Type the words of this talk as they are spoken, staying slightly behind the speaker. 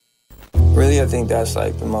Really, I think that's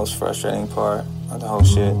like the most frustrating part of the whole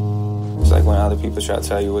shit. It's like when other people try to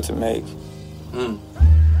tell you what to make. You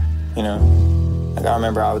know? Like I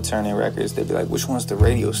remember I would turn in records, they'd be like, which one's the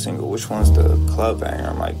radio single? Which one's the club banger?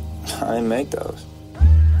 I'm like, I didn't make those.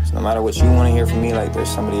 So no matter what you want to hear from me, like there's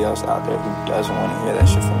somebody else out there who doesn't want to hear that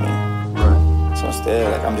shit from me. Right. So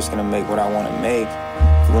instead, like I'm just gonna make what I want to make.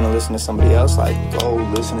 If you want to listen to somebody else, like go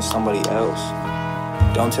listen to somebody else.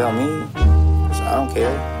 Don't tell me, because I don't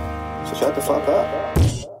care. So shut the fuck up.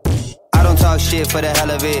 I don't talk shit for the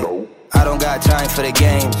hell of it. I don't got time for the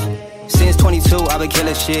games. Since 22, I've been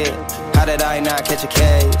killing shit. How did I not catch a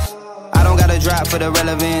case? I don't gotta drop for the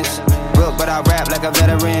relevance. Brook, but I rap like a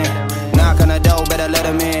veteran. Knock on the door, better let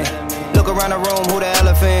him in. Look around the room, who the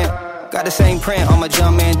elephant? Got the same print on my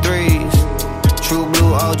Jumpman 3s. True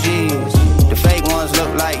blue OGs. The fake ones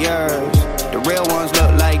look like yours. The real ones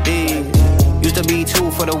look like these. Used to be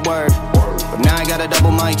 2 for the work, but now I gotta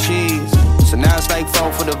double my cheese. So now it's like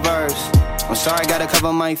 4 for the verse. I'm sorry, gotta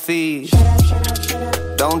cover my fees.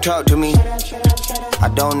 Don't talk to me,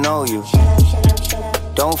 I don't know you.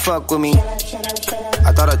 Don't fuck with me,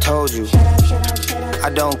 I thought I told you.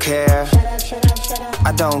 I don't care,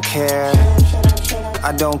 I don't care,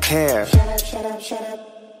 I don't care.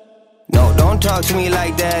 No, don't talk to me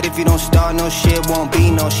like that. If you don't start no shit, won't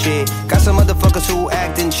be no shit. Got some motherfuckers who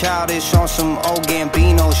acting childish on some old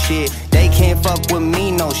Gambino shit. They can't fuck with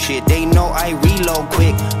me, no shit. They know I reload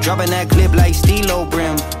quick. Dropping that clip like Stilo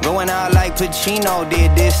Brim. Going out like Pacino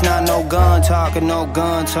did. This not no gun talking, no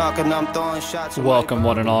gun talking. I'm throwing shots. Welcome,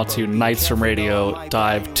 one and all, to Nights from Radio,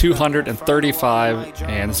 Dive 235.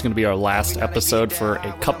 And this is going to be our last episode for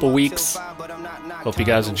a couple weeks. Hope you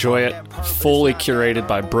guys enjoy it. Fully curated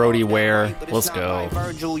by Brody Ware. Let's go.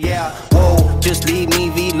 Yeah, whoa, just leave me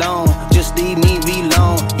alone. Just leave me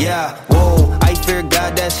alone. Yeah, whoa, I fear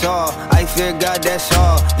God, that's all. I fear God, that's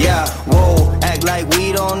all. Yeah, whoa, act like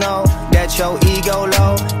we don't know that your ego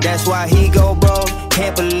low. That's why he go broke.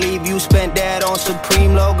 Can't believe you spent that on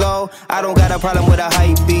Supreme logo. I don't got a problem with a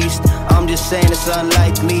hype beast. I'm just saying it's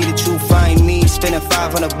unlikely that you find me spending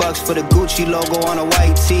 $500 for the Gucci logo on a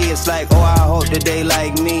white tee. It's like, oh, I hope that they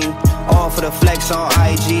like me. All for the flex on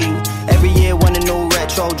IG. Every year when a new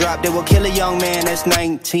retro drop, they will kill a young man that's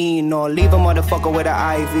 19 or leave a motherfucker with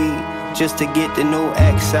an IV just to get the new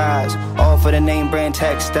X size. All for the name brand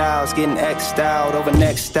textiles, getting X-styled over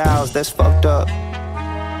next styles. That's fucked up.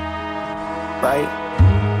 Right?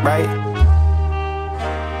 Right?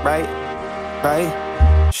 Right?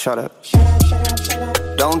 Right? Shut up.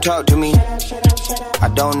 Don't talk to me,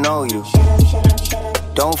 I don't know you.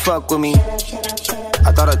 Don't fuck with me,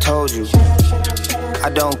 I thought I told you. I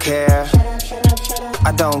don't care,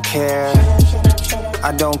 I don't care,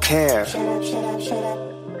 I don't care.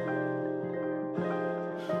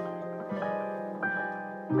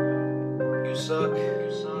 You suck,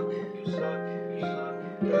 you suck, you suck, you suck,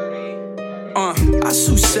 dirty. I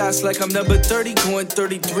shoot shots like I'm number 30, going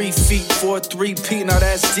 33 feet for a 3P. Now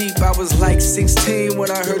that's deep. I was like 16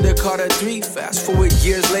 when I heard the Carter 3. Fast forward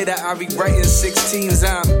years later, I be writing 16s.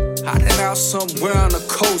 I'm hiding out somewhere on the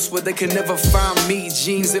coast where they can never find me.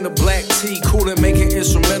 Jeans in a black tee, cool and making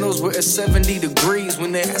instrumentals where it's 70 degrees.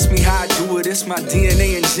 When they ask me how I do it, it's my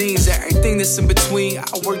DNA and genes. Everything that's in between,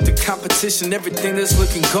 I work the competition. Everything that's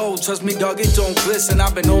looking gold, trust me, dog, it don't glisten.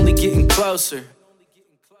 I've been only getting closer.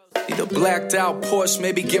 Need a blacked out Porsche,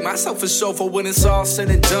 maybe get myself a chauffeur when it's all said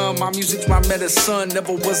and done. My music's my medicine,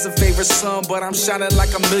 never was a favorite son, but I'm shining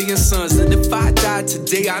like a million suns. And if I died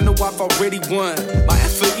today, I know I've already won. My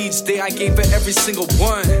effort each day, I gave it every single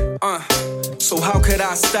one. So how could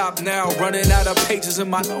I stop now? Running out of pages in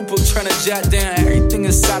my notebook, trying to jot down everything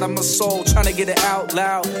inside of my soul, trying to get it out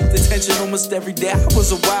loud. Detention almost every day, I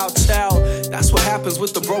was a wild child. That's what happens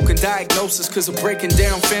with the broken diagnosis, cause a breaking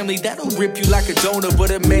down family, that'll rip you like a donut.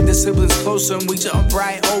 But it made the siblings closer and we jump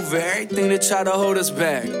right over everything that tried to hold us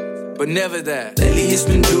back, but never that. Lately it's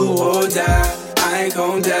been do or die, I ain't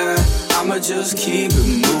gon' die, I'ma just keep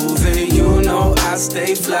it moving. You know I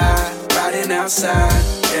stay fly, riding outside,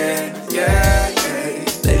 yeah, yeah, yeah.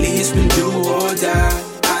 Lately it's been do or die,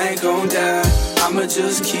 I ain't gon' die, I'ma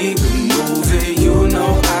just keep it moving. You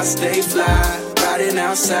know I stay fly, riding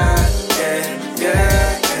outside, yeah,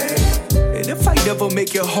 yeah, yeah. And if I never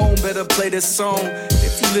make it home, better play this song.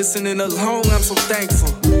 If you listening along, I'm so thankful.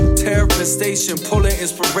 therapist station, pulling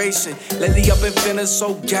inspiration. Lately I've been feeling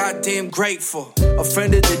so goddamn grateful. A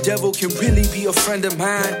friend of the devil can really be a friend of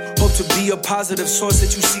mine. Hope to be a positive source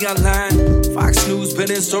that you see online. Fox News,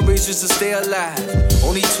 been in stories just to stay alive.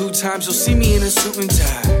 Only 2 times you'll see me in a suit and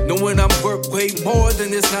tie. Knowing I'm worth way more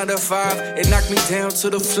than this 9 to 5. It knocked me down to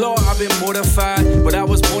the floor, I've been mortified. But I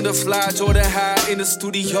was born to fly, Jordan high. In the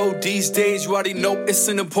studio these days, you already know it's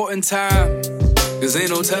an important time. Cause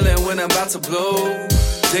ain't no telling when I'm about to blow.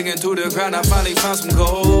 Digging through the ground, I finally found some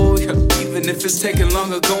gold. Even if it's taking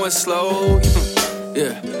longer, going slow.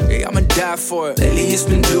 Yeah, I'ma die for it. Lately it's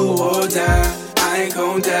been do or die. I ain't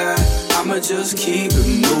gon' die. I'ma just keep it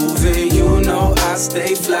moving. You know I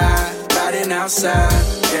stay fly, riding outside.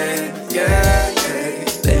 Yeah.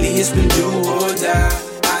 Lately it's been do or die.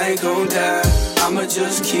 I ain't gon' die. I'ma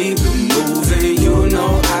just keep it moving. You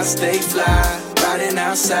know I stay fly, riding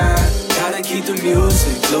outside. Gotta keep the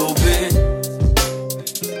music looping.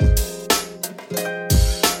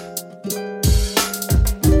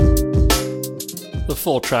 The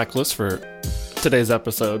full track list for today's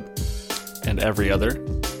episode and every other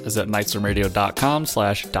is at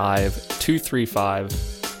nightsomeradio.com/dive235.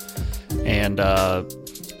 And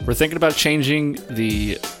we're thinking about changing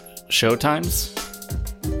the show times.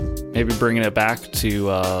 Maybe bringing it back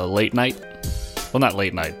to late night. Well, not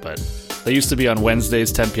late night, but they used to be on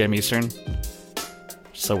Wednesdays, 10 p.m. Eastern.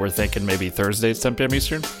 So we're thinking maybe Thursdays, 10 p.m.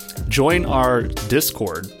 Eastern. Join our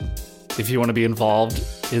Discord if you want to be involved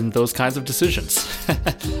in those kinds of decisions.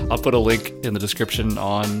 I'll put a link in the description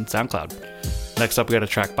on SoundCloud. Next up, we got a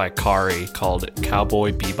track by Kari called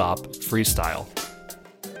Cowboy Bebop Freestyle.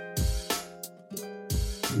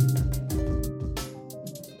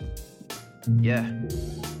 Yeah.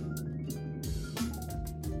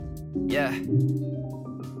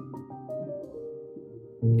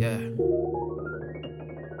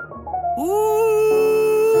 Ooh.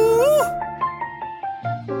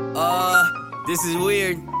 This is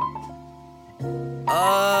weird.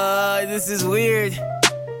 This is weird.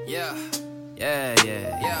 Yeah.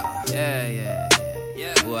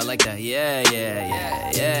 Ooh, I like that. Yeah.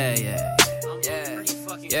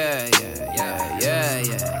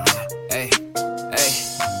 Hey.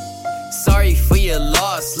 Sorry for your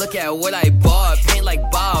loss. Look at what I bought. Paint like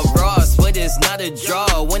Bob Ross, but it's not a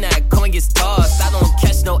draw. When that coin gets tossed, I don't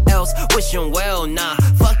catch no else. Wish them well, nah.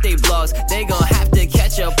 Fuck they blogs. They gon' have to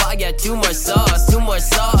catch up. I got too much sauce.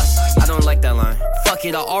 I don't like that line. Fuck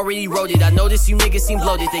it, I already wrote it. I notice you niggas seem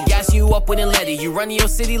bloated. They gas you up with a letter. You run your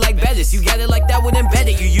city like Bettis. You got it like that with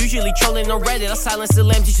embedded. You usually trolling on Reddit. I silence the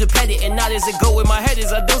lambs, you should pet it. And not as it go with my head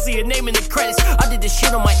is I don't see a name in the credits. I did this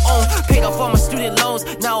shit on my own. Paid off all my student loans.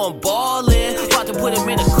 Now I'm ballin'. About to put him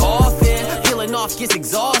in a coffin. Peeling off gets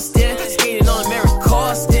exhausted. Skating on American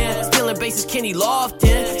Costin. Stealing bases Kenny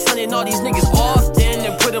Lofton. Sunning all these niggas often.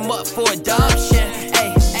 And put them up for adoption.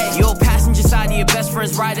 Hey, yo, passenger side of your best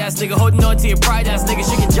friend's ride ass nigga. Holding on to your pride ass nigga.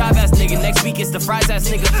 Chicken jive ass nigga. Next week it's the fries ass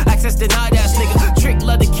nigga. Access denied ass nigga. Trick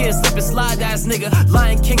love the kids, slip and slide ass nigga.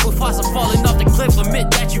 Lion King with Fossa falling off the cliff. Admit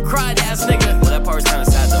that you cried ass nigga. Well, that part was kinda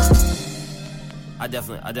sad though. I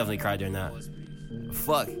definitely cried during that.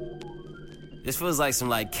 Fuck. This feels like some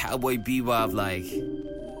like Cowboy Bebop, like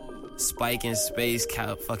Spike in Space,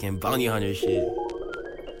 fucking bounty hunter shit.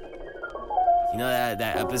 You know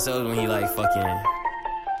that episode when he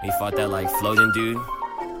fought that like floating dude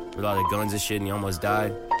with all the guns and shit and he almost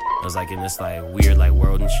died? It was like in this like weird like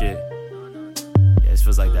world and shit. Yeah, this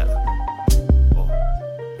feels like that. Oh,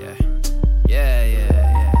 yeah.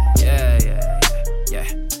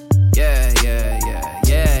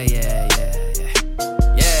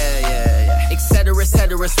 Etc.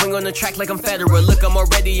 Swing on the track like I'm Federer. Look, I'm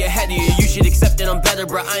already ahead of you. You should accept that I'm better,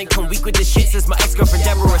 bro. I ain't come weak with this shit since my ex-girlfriend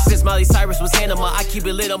Deborah. Since Miley Cyrus was Anima, I keep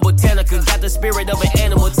it lit on Botanica. Got the spirit of an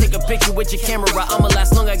animal. Take a picture with your camera. I'ma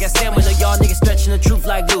last long, I got stamina. Y'all niggas stretching the truth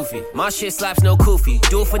like Luffy. My shit slaps, no koofy.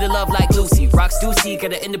 Do it for the love like Lucy. Rocks Ducey,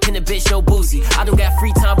 got an independent bitch, no boozy. I don't got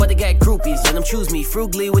free time, but I got groupies. Let them choose me,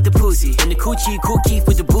 frugally with the pussy. And the coochie, cool Keith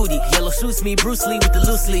with the booty. Yellow suits me, Bruce Lee with the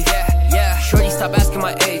loose leaf. Yeah. Shorty, stop asking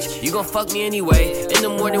my age. You gon' fuck me anyway. In the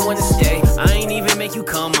morning when it's day. I ain't even make you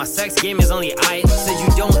come. My sex game is only aight. Said you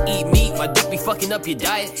don't eat meat. My dick be fucking up your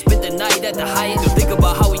diet. Spent the night at the Hyatt. Don't think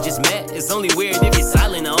about how we just met. It's only weird if you're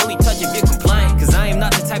silent. I only touch if you're compliant. Cause I am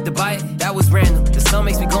not the type to buy it. That was random. The sun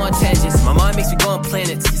makes me go on tangents. My mind makes me go on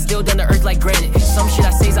planets. Still down to earth like granite. Some shit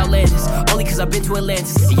I say's outlandish. Only cause I've been to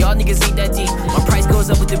Atlantis. And y'all niggas ain't that deep. My price goes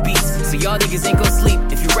up with the beats. So y'all niggas ain't gon' sleep.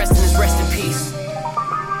 If you restin', is rest in peace.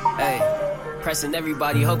 Hey, pressing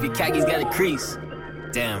everybody. Hope your khakis got a crease.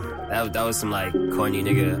 Damn, that was some like corny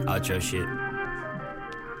nigga outro shit.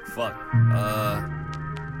 Fuck.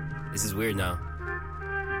 This is weird now.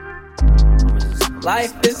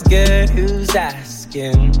 Life is good, who's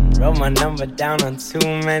asking? Wrote my number down on too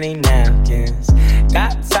many napkins.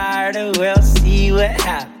 Got tired of, we'll see what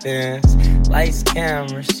happens. Lights,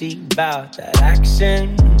 camera, she bout that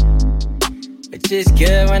action. Which is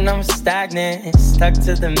good when I'm stagnant. Stuck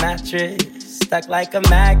to the mattress, stuck like a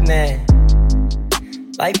magnet.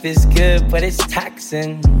 Life is good, but it's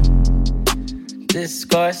taxing.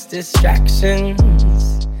 Discourse, distractions.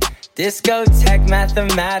 Discotheque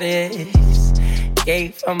mathematics.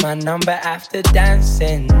 Gave her my number after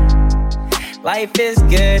dancing. Life is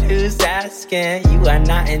good, who's asking? You are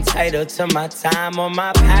not entitled to my time or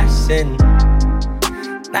my passion.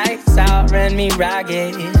 Nights out ran me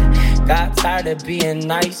ragged. Got tired of being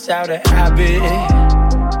nice out of habit.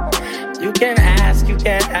 You can ask, you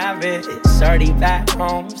can't have it. It's already back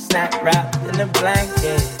home, snap wrapped in a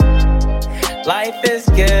blanket. Life is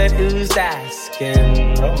good, who's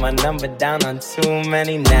asking? Wrote my number down on too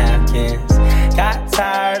many napkins. Got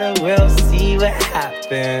tired of, we'll see what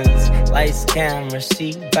happens. Lights, camera,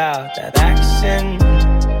 she bout that action.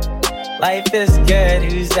 Life is good,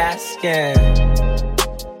 who's asking?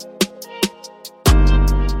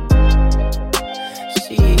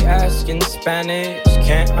 She asking Spanish,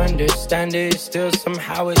 can't understand it. Still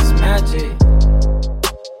somehow it's magic.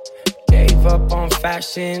 Gave up on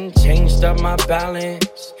fashion, changed up my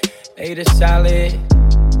balance. Ate a salad.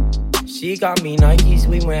 She got me Nikes,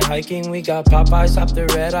 we went hiking. We got Popeyes off the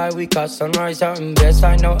red eye. We got sunrise out in best.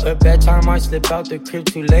 I know at bedtime I slip out the crib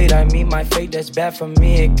too late. I meet my fate, that's bad for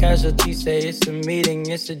me. A casualty say it's a meeting,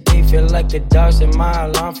 it's a day. Feel like a dog set my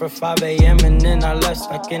alarm for 5 a.m. And then I left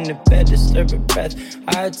stuck in the bed, disturbed breath.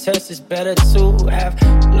 I had tests, it's better to have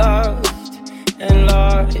loved and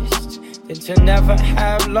lost than to never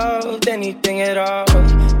have loved anything at all.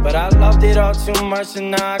 But I loved it all too much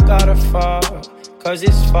and now I gotta fall. Cause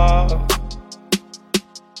it's fall.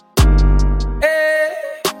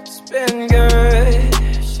 It's been good,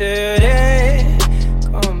 shouldn't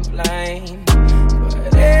complain.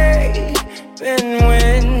 But ain't been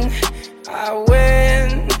when I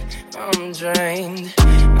win, I'm drained.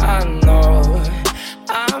 I know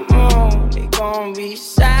I'm only gonna be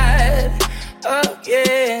sad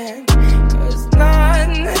again. Cause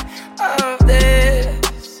none of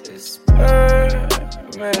this is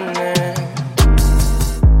permanent.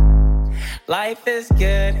 Life is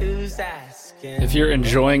good, who's asking? If you're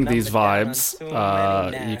enjoying these vibes,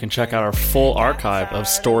 you can check out our full archive of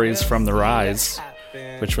Stories from the Rise,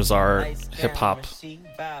 which was our hip-hop,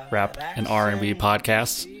 rap, and R&B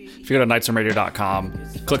podcast. If you go to nightsfromradio.com,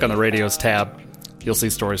 click on the radios tab, you'll see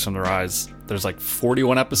Stories from the Rise. There's like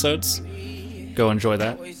 41 episodes. Go enjoy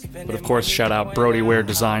that. But of course, shout out Brody Ware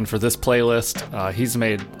Design for this playlist. He's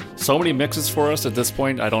made so many mixes for us at this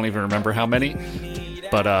point, I don't even remember how many.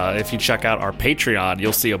 But if you check out our Patreon,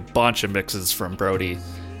 you'll see a bunch of mixes from Brody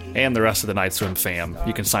and the rest of the Night Swim fam.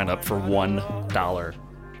 You can sign up for $1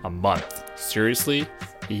 a month. Seriously?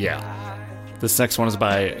 Yeah. This next one is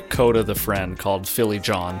by Coda the Friend called Philly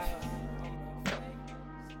John.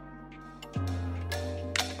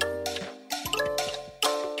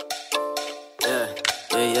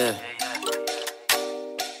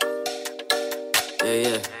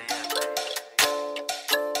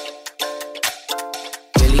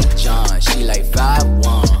 She like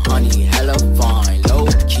 5'1", honey, hella fine, low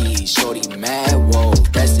key, shorty mad, whoa,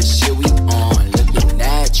 that's the shit we on. Looking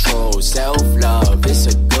natural, self-love, it's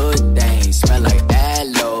a good thing. Smell like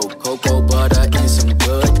aloe, cocoa butter, and some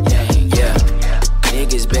good gang, yeah.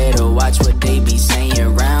 Niggas better watch what they be saying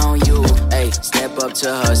around you. Ay, step up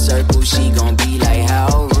to her circle, she gon' be like,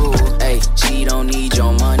 how rude. Ay, she don't need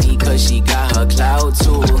your money, cause she got her clout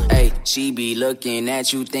too. Ay, she be looking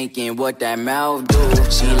at you thinking what that mouth do.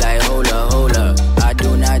 She like, hold up, I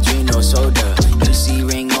do not drink no soda. You see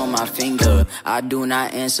ring on my finger, I do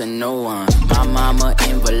not answer no one. My mama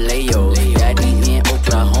in Vallejo, daddy in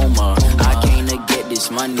Oklahoma. I came to get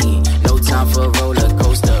this money, no time for roller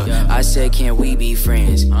coaster. I said, can we be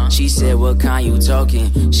friends? She said, what kind you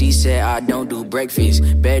talking? She said, I don't do breakfast,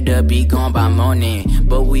 better be gone by morning.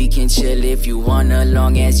 But we can chill if you wanna,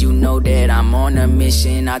 long as you know that I'm on a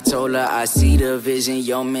mission. I told her I see the vision,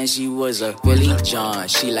 yo man, she was a Philly John.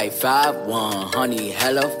 She like 5'1", honey,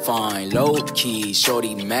 hella fine, low key,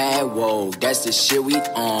 shorty mad, whoa, that's the shit we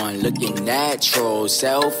on. Looking natural,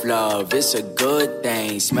 self-love, it's a good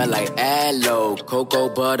thing. Smell like aloe, cocoa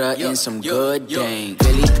butter, and some good gang.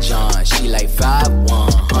 Philly John, she like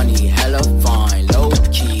 5'1", honey, hella fine, low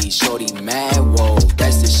key, shorty mad, whoa,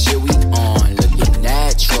 that's the shit we on. Looking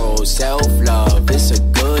natural, self-love, it's a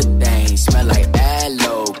good thing. Smell like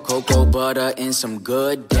aloe, cocoa butter. butter, and some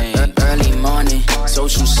good dang. Early morning,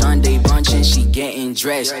 social Sunday brunch and she getting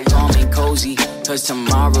dressed. Calm and cozy, cause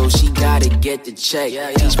tomorrow she gotta get the check.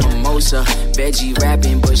 Peach mimosa, veggie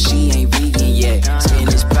wrapping, but she ain't vegan yet. Skin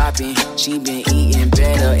is popping, she been eating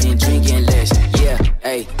better and drinking less. Yeah,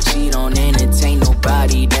 ayy, she don't entertain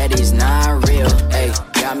nobody that is not real. Ayy,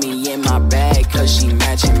 got me in my bag cause she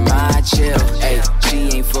matching my chill. Ayy,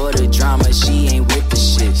 she ain't for the drama, she ain't with the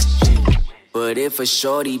shits. But if a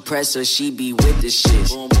shorty press her, she be with the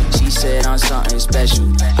shits. She said I'm something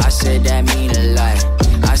special, I said that mean a lot.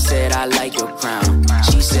 I said I like your crown,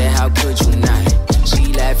 she said how could you not?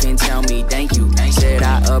 She laugh and tell me thank you, said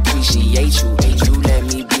I appreciate you. You let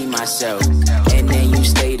me be myself, and then you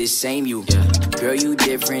stay the same you. Girl, you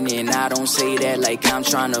different and I don't say that like I'm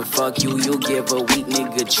tryna fuck you. You give a weak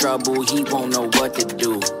nigga trouble, he won't know what to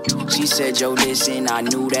do. She said, yo, listen, I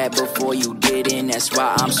knew that before you didn't. That's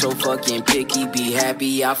why I'm so fucking picky. Be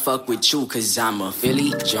happy I fuck with you, cause I'm a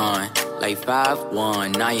Philly John. Like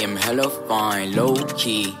 5'1", I am hella fine,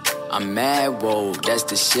 low-key. I'm mad, whoa, that's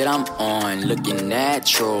the shit I'm on. Looking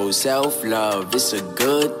natural, self-love, it's a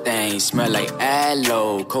good thing. Smell like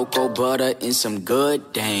aloe, cocoa butter, and some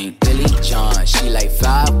good dang. Billy John, she like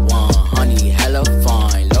 5'1", honey, hella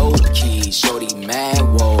fine, low-key. Shorty mad,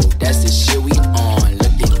 whoa, that's the shit we on.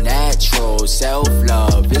 Looking natural,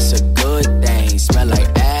 self-love, it's a good thing. Smell like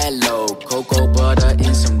aloe, cocoa butter,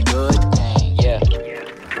 and some good dang, yeah.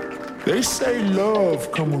 They say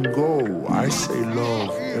love come and go. I say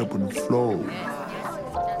love ebb and flow.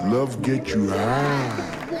 Love get you high,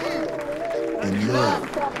 and love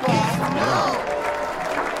get you low.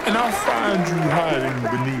 And I'll find you hiding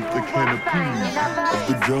beneath the canopy of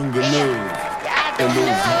the jungle love.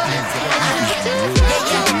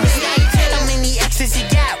 How many exes you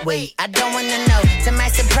got? Wait, I don't wanna know. To my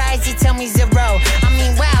surprise, you tell me 0. I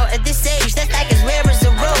mean, wow, at this age, that's like as rare as a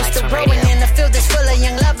rose. Still growing in the field that's full of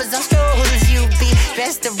young lovers. I'm sure who's you be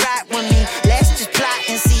best to ride with me. Let's just plot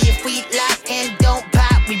and see if we lock and don't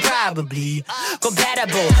pop. We probably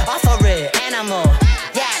compatible. Offer it, animal.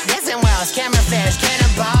 Yeah, dancing wells, camera flash,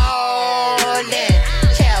 cannonball.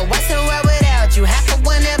 Yeah, what's the world without you? Half of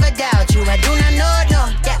one ever doubt you. I do not know, no.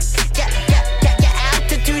 Yeah,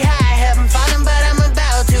 altitude high, haven't fallen, but I'm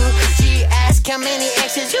about to. She asked how many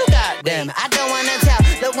exes you got. Damn, I don't wanna tell.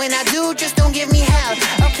 But when I do, just don't give me hell.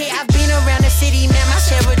 Okay, I've been around the city, man. My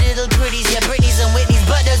share of little pretties, yeah, Britneys and Whitneys,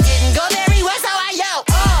 but those didn't go very well, so I yell.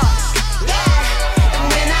 Yeah. And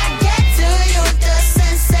when I get to you, the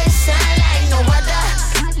sensation like no other.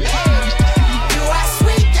 You are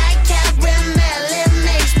sweet like caramel, it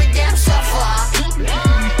makes me damn suffer.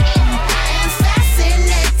 I am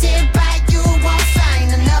fascinated by you, won't find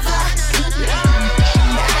another.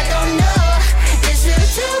 I don't know, is it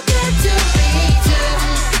too good to be true?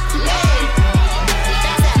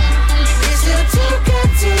 Is it too good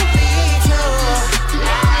to be true?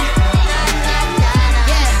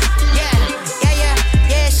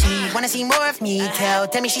 Yeah, she wanna see more of me.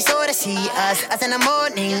 Tell me she saw to see us in the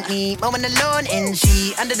morning. Me, moment alone, and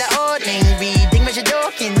she under the awning. Reading Richard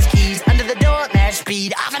Dawkins keys under the door, match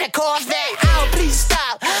speed off of the Corvette. Oh, please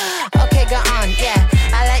stop. Okay, go on, yeah.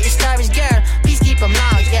 I like your stories, girl. Please keep them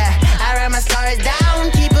long, yeah. I write my stories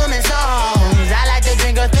down, keep them in songs. I like to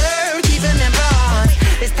drink a third, keep them in bronze.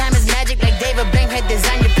 This time is magic like David Blankhead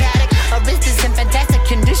designed your paddock. A wrist is in fantastic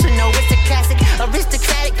condition, no, it's a classic.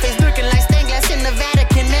 Aristocratic face looking like stained glass in the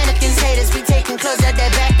Vatican. Mannequins haters, we taking clothes out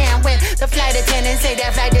their back and when the flight attendants say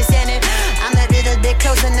that flight descending. I'm a little bit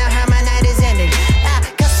closer now, how my night is ending.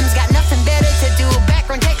 Customs got nothing better to do.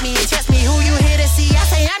 Background check me and trust me, who you here to see? I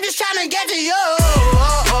say I'm just trying to get to you.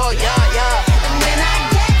 Oh, yeah. And when I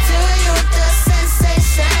get to you, the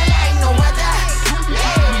sensation like no other.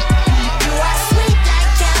 You are sweet like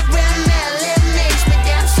caramel, it makes me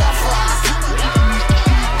damn suffer.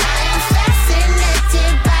 I am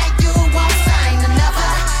fascinated by you, won't find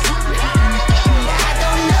another. I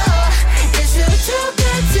don't know, is you too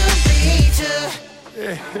good to be true?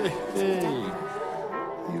 Hey.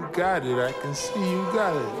 You got it, I can see you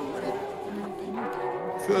got it.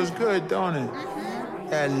 Feels good, don't it?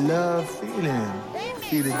 That love feeling.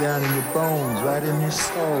 Feel it down in your bones, right in your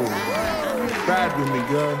soul. Ride with me,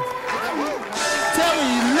 girl. Tell me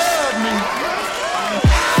you love me.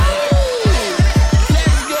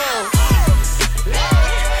 Let's go.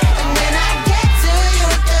 And when I get to you,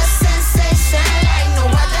 the sensation like no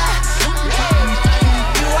other.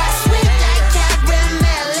 You are sweet like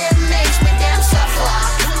caramel, it makes me damn suffer.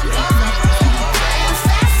 I am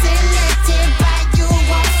fascinated by you,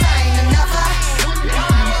 won't find another.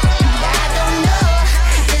 I don't know,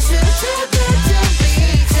 is you too good to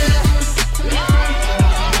be true?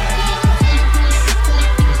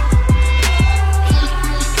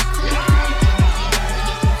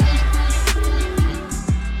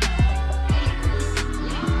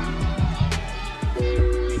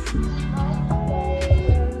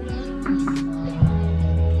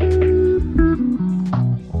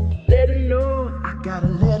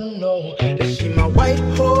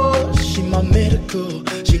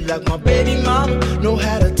 medical. She like my baby mama, know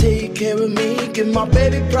how to take care of me. Give my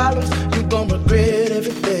baby problems, you gon' regret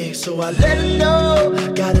every day. So I let her know,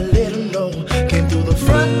 gotta let her know. Came through the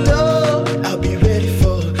front door, I'll be ready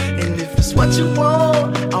for her. And if it's what you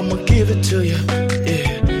want, I'ma give it to you.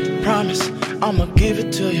 Yeah, promise, I'ma give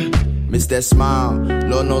it to you. Miss that smile,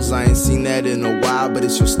 Lord knows I ain't seen that in a while, but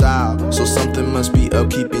it's your style, so something must be up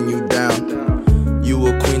keeping you down. You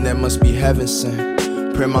a queen that must be heaven sent.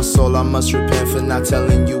 Pray my soul, I must repent for not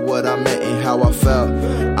telling you what I meant and how I felt.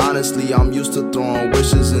 Honestly, I'm used to throwing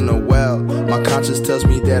wishes in a well. My conscience tells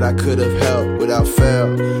me that I could have helped without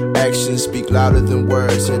fail. Actions speak louder than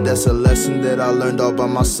words, and that's a lesson that I learned all by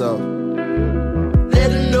myself.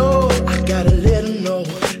 Let her know, I gotta let her know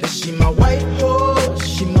that she my white horse,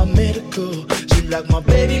 she my medical. She like my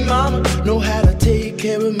baby mama, know how to take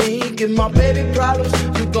care of me. Give my baby problems,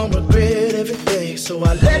 you gon' regret every day. So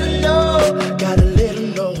I let her know, gotta let her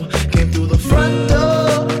know. Came through the front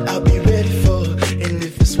door, I'll be ready for her. And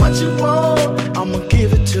if it's what you want, I'ma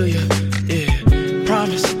give it to you. Yeah,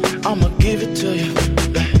 promise, I'ma give it to you.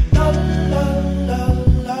 La la la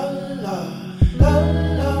la la la la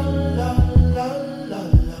la la la la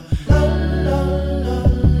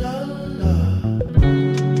la.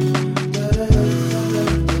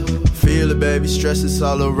 Feel it, baby, stress is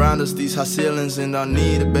all around us. These high ceilings and I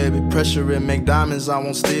need it, baby. Pressure and make diamonds, I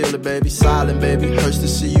won't steal it, baby. Silent, baby, hurts to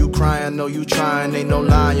see you crying. Know you trying, ain't no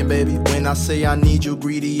lying, baby. When I say I need you,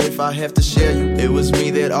 greedy if I have to share you. It was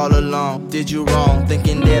me that all along did you wrong,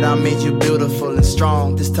 thinking that I made you beautiful and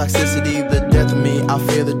strong. This toxicity, the death of me, I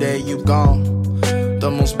fear the day you gone.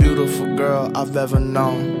 The most beautiful girl I've ever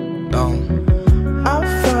known. I'll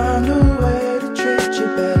find a way to treat you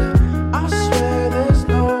better. I swear there's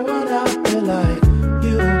no one out there like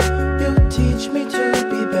you. You teach me to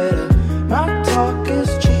be better. My talk is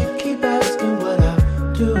cheap, keep asking what I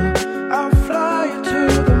do. I'll fly you to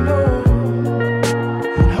the moon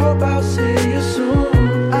and hope I'll see you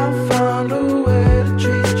soon. I'll find a way to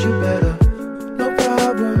treat you better. No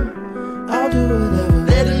problem, I'll do whatever.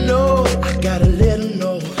 Let her know, I gotta let her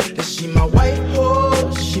know that she my white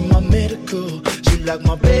horse, she my medical. She like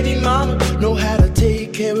my baby mama, know how to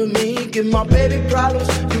take care of me. Give my baby problems,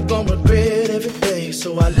 you gon' regret every day.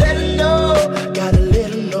 So I let her know, gotta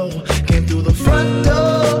let her know. Came through the front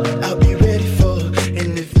door, I'll be ready for her.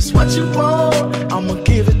 And if it's what you want, I'ma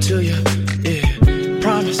give it to you. Yeah,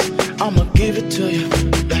 promise, I'ma give it to you.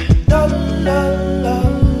 La la la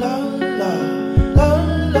la la la la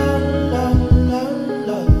la la la la la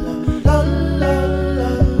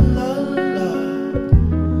la la.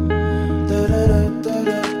 Da da da da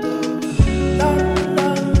da. La la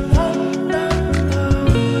la la la.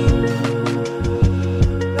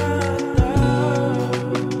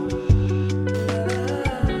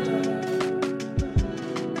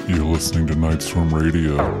 You're listening to Nightstorm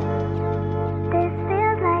Radio. This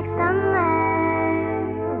feels like summer,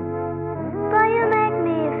 but you make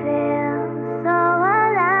me feel so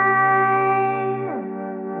alive.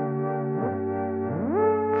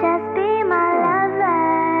 Just be my lover,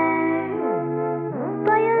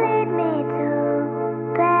 but you lead me to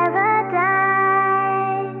paradise.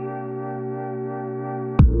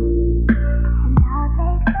 And I'll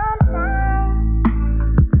take some time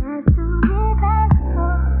just to be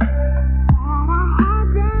thankful that I had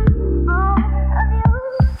this of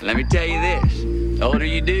you. Let me tell you this, the older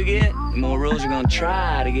you do get, the more rules are gonna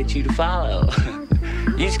try to get you to follow.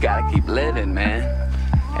 You just gotta keep living, man.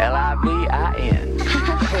 L-I-V-I-N.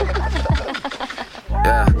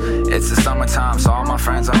 Yeah, it's the summertime, so all my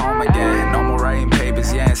friends are home again. No more writing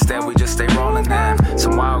papers, yeah, instead we just stay rolling them.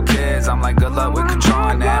 Some wild kids, I'm like, good luck with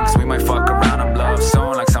controlling them. Cause we might fuck around and blow up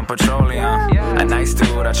soon like some petroleum. A nice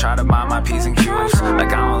dude, I try to mind my P's and Q's.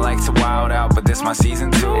 Like I don't like to wild out, but this my season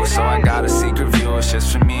 2. So I got a secret view, it's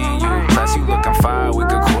just for me and you. Plus you looking fire, we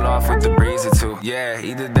could cool off with the breeze or two. Yeah,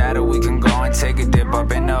 either that or we can go and take a dip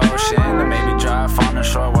up in the ocean. Or maybe drive on the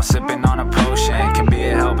shore while sipping on a potion. Can be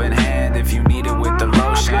a helping hand if you need it with the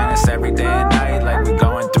lotion. It's every day and night like we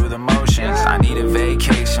going through the motions. I need a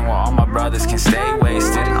vacation where all my brothers can stay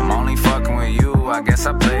wasted. I'm only fucking with you, I guess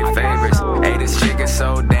I play favorites. Hey, this chick is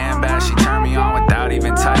so damn bad, she turned me on without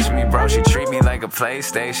even touching me, bro. She treat me like a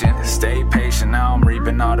PlayStation. Stay patient, now I'm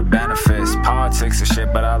reaping all the benefits. Politics are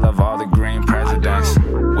shit, but I love all the green presidents.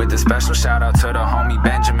 With a special shout out to the homie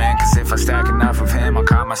Benjamin, cause if I stack enough of him, I'll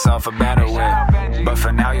call myself a better whip. But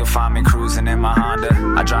for now you'll find me cruising in my Honda.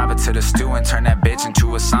 I drive it to the stew and turn that bitch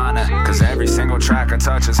into a sauna. Cause every single track I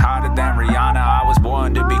touch is hotter than Rihanna. I was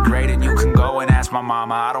born to be great and you can go and ask my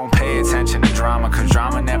mama. I don't pay attention to drama, cause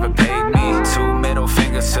drama never paid me. 2 middle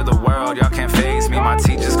fingers to the world, y'all can't faze me. My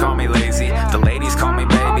teachers call me lazy, the ladies call me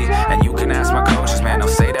baby. And you can ask my coach,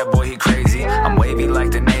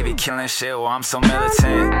 killing shit while I'm so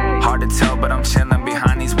militant. Hard to tell, but I'm chilling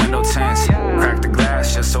behind these window tints. Crack the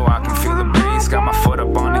glass just so I can feel the breeze. Got my foot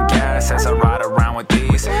up on the gas as I ride around with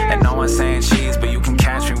these. And no one's saying cheese, but you can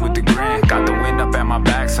catch me with the grin. Got the wind up at my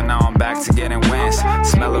back, so now I'm back to getting wins.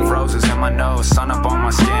 Smell of roses in my nose, sun up on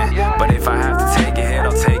my skin. But if I have to take a hit,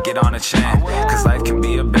 I'll take it on the chin. Cause life can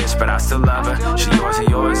be a bitch, but I still love her. She yours and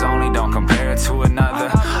yours only, don't compare it to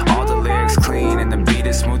another. All the lyrics clean and the beat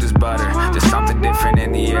is smooth as butter. There's something different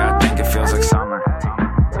in the air, I think it feels like summer.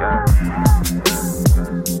 Yeah.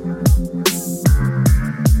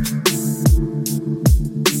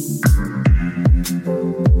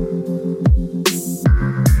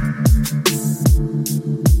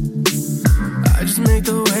 I just make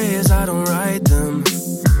the waves, I don't write them.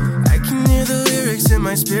 I can hear the lyrics in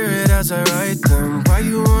my spirit as I write them. Why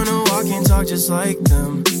you wanna walk and talk just like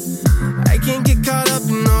them? I can't get caught up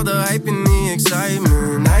in all the hype and the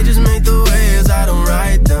excitement. I just make the waves, I don't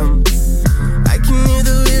write them. I can hear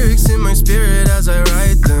the lyrics in my spirit as I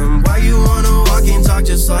write them. Why you wanna walk and talk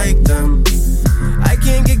just like them? I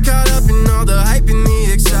can't get caught up in all the hype and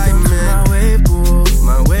the excitement. My wave pool,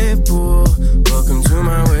 my wave pool. Welcome to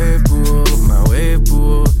my wave pool, my wave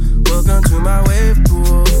pool. Welcome to my wave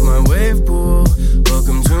pool, my wave pool.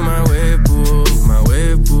 Welcome to my wave pool, my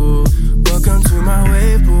wave pool. Welcome to my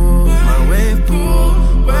wave pool, my wave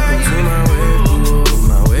pool. Welcome to my wave pool,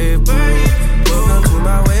 my wave pool. Welcome to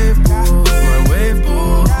my wave pool, my wave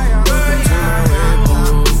pool. Welcome to my wave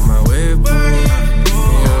pool, my wave pool.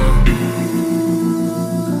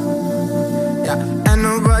 Yeah, and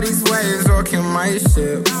nobody's waves rocking my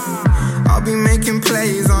ship. I'll be making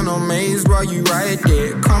plays on a maze while you ride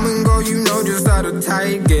it. Come and go, you know just how to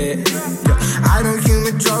tight get. Yeah, I don't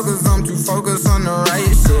human joggers, I'm too focused on the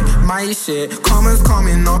right shit. My shit, comments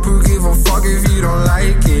coming up, who give a fuck if you don't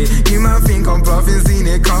like it? You might think I'm bluffing, seen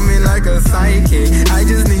it coming like a psychic. I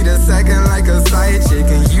just need a second like a side chick.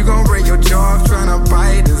 And you gon' break your jaw off tryna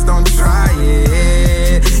bite us, don't try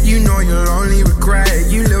it. You know you'll only regret.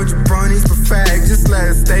 You little jabronis perfect, just let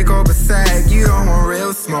it steak over sack. You don't want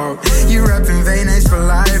real smoke. You reppin' Vayne's for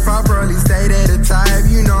life, I'll probably stay there the type.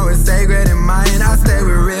 You know it's sacred in mine, I stay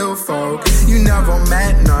with real folk. You never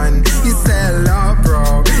met none, you say a lot,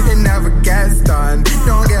 bro. It never gets done,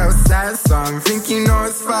 don't get upset, son. Think you know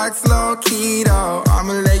it's facts, low key though.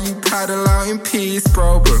 I'ma let you paddle out in peace,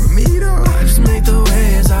 bro, but me though. I just make the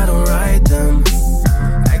waves, I don't write them.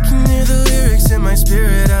 I can hear the lyrics in my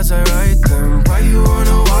spirit as I write them. Why you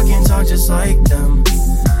wanna walk and talk just like them?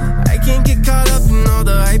 I can't get caught up in all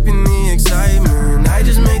the hype and the excitement. I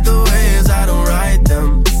just make the waves, I don't write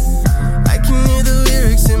them. I can hear the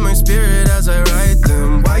lyrics in my spirit as I write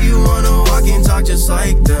them. Why you wanna walk and talk just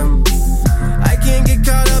like them? I can't get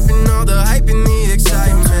caught up in all the hype and the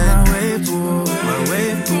excitement. My wave pool, my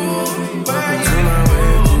wave pool. Welcome to my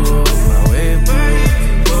wave pool, my wave pool.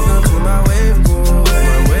 Welcome to my wave pool,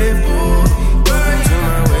 my wave pool. Welcome to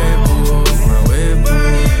my wave pool, my wave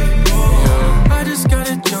pool. I just got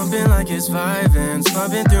it jumping like it's vibing,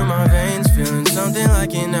 pumping through my veins, feeling something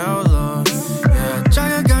like an outlaw. Yeah,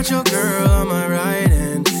 Jaya got your girl on my right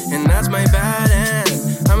hand, and that's my bad end.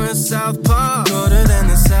 I'm a southpaw, colder than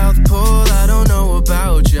the South Pole. I don't know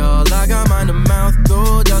about y'all, I got mine to mouth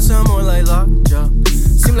gold. Y'all sound more like lockjaw.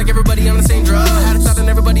 Seem like everybody on the same drug. Had a thought and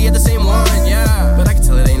everybody had the same one, yeah. But I can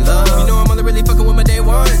tell it ain't love. You know I'm only really fucking with my day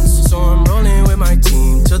ones. So I'm rolling with my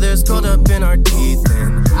team till there's gold up in our teeth.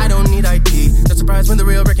 And I don't need ID. Not surprised when the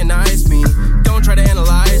real recognize me. Don't try to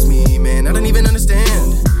analyze me, man. I don't even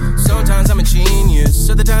understand. Sometimes I'm a genius,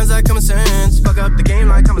 other times I come a sense. Fuck up the game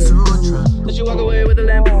like I'm a sutra. Let you walk away with a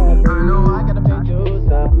lamp. I know I gotta pay dues.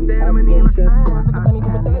 Then I'ma need my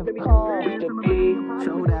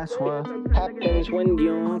so that's what happens when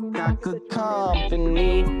you got good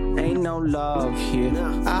company. Ain't no love here.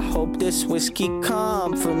 I hope this whiskey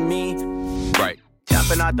come for me. Right.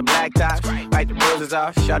 Jumping off the blacktop, wipe the bruises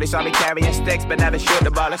off. Shorty saw me carrying sticks, but never shoot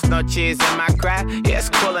the ball. There's no cheese in my craft. Yeah, it's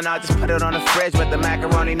cool and I'll just put it on the fridge with the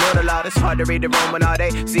macaroni noodle out. It's hard to read the room when all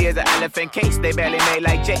they see is an elephant case. They barely made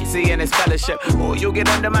like Jay-Z and his fellowship. Oh, you get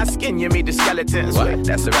under my skin, you meet the skeletons. What?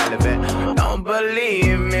 That's irrelevant. Don't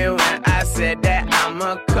believe me when I said that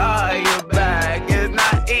I'ma call you back. It's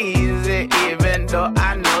not easy, even though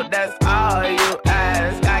I know that's all you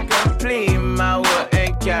ask. I complete my work.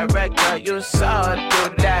 Character, you saw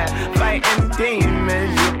through that. Fighting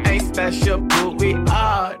demons, you ain't special, but we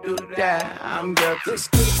all do that. I'm guilty.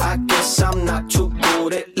 I guess I'm not too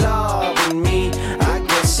good at loving me. I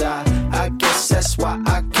guess that's why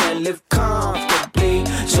I can't live comfortably.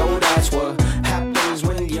 So that's what happens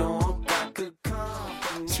when you got good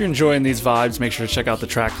company. If you're enjoying these vibes, make sure to check out the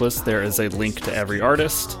track list. There is a link to every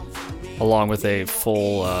artist. along with a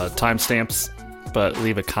full timestamps, but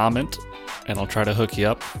leave a comment and I'll try to hook you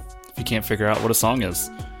up if you can't figure out what a song is.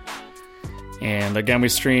 And again, we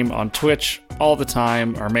stream on Twitch all the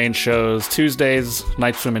time. Our main shows, Tuesdays,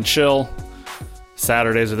 Night Swim and Chill.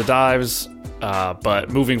 Saturdays are the dives.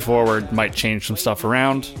 But moving forward, might change some stuff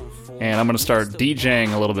around. And I'm going to start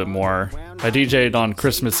DJing a little bit more. I DJ'd on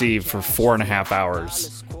Christmas Eve for 4.5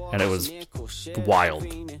 hours. And it was wild.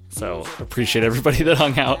 So appreciate everybody that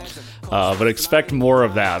hung out. But expect more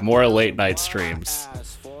of that. More late night streams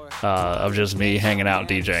of just me hanging out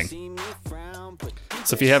DJing.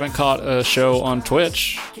 So if you haven't caught a show on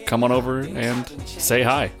Twitch, come on over and say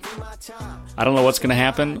hi. I don't know what's going to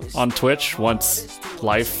happen on Twitch once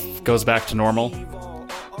life goes back to normal,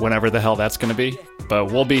 whenever the hell that's going to be, but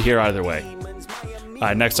we'll be here either way.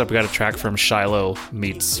 Next up, we got a track from Shiloh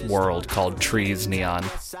Meets World called Trees Neon.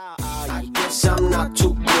 I guess I'm not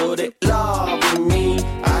too good at loving me.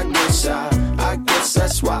 I guess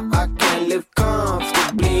that's why I can't live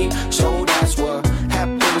comfortably. So that's what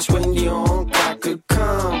happens when you don't got good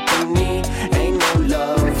company. Ain't no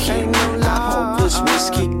love, ain't no love. I hope this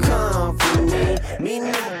whiskey company. Me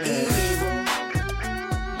no evil.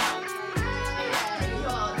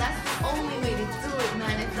 Yo, that's the only way to do it,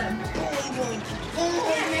 man. It's like boom,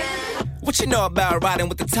 What you know about riding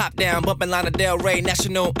with the top down, bumping Lana Del Rey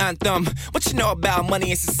national anthem? What you know about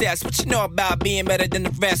money and success? What you know about being better than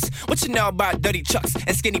the rest? What you know about dirty trucks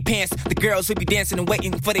and skinny pants? The girls who be dancing and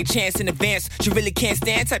waiting for their chance in advance. You really can't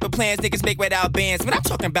stand type of plans niggas make without bands. But I'm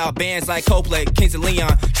talking about bands like Coldplay, Kings of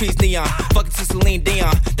Leon, Trees Neon, fucking to Celine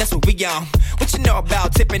Dion. That's what we on. What you know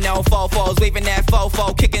about tipping on fofos, waving that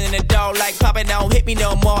fofo, kicking in the door like popping don't hit me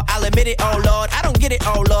no more. I'll admit it, oh Lord, I don't get it,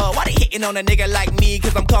 oh Lord. Why they hitting on a nigga like me?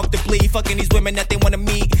 Cause I'm comfortably fucking these women that they wanna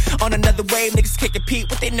meet. On another wave, niggas kick the peak.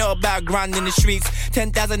 What they know about grinding the streets?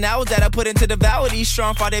 10,000 hours that I put into the vow of these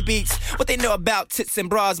strong Friday beats. What they know about tits and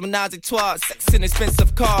bras, menage a trois, sex and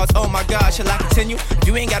expensive cars. Oh my God, shall I continue? If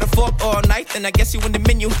you ain't got a fork or a knife, then I guess you in the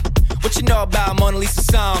menu. What you know about Mona Lisa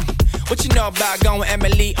song? What you know about going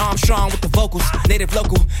Emily Armstrong with the vocals? Native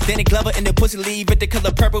local, Danny Glover in the pussy leave it the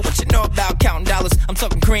color purple. What you know about counting dollars? I'm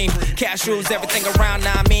talking cream, cash rules everything around.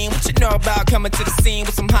 Now I mean, what you know about coming to the scene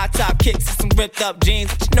with some hot top kicks and some ripped up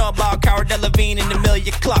jeans? What you know about Cara Delevingne and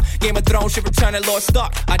Emilia Clarke? Game of Thrones should return to Lord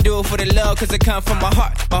Stark. I do it for the love cause it come from my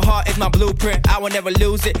heart. My heart is my blueprint, I will never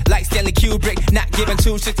lose it. Like Stanley Kubrick, not giving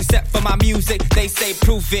 2 shits except for my music. They say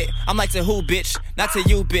prove it, I'm like to who bitch? Not to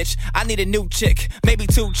you bitch, I need a new chick, maybe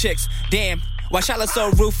 2 chicks. Damn, why Charlotte so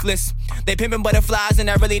ruthless? They pimpin' butterflies and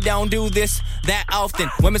I really don't do this that often.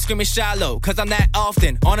 Women screaming shallow, cause I'm that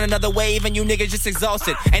often. On another wave and you niggas just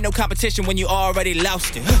exhausted. Ain't no competition when you already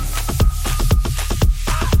lost it.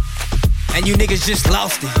 And you niggas just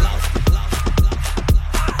lost it.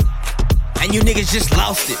 And you niggas just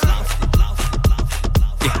lost it.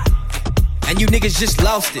 Yeah. And you niggas just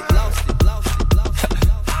lost it.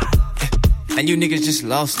 And you niggas just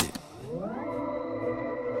lost it.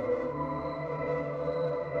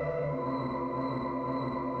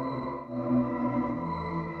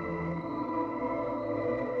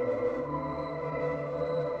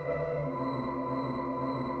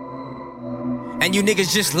 And you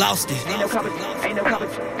niggas just lost it. Ain't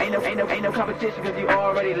no competition cause you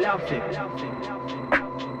already lost it.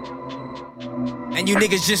 And you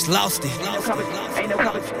niggas just lost it. Ain't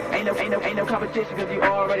no competition cause you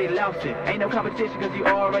already lost it. Ain't no competition cause you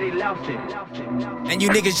already lost it. And you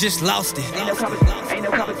niggas just lost it. Ain't no competition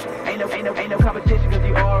cause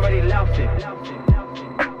you already lost it.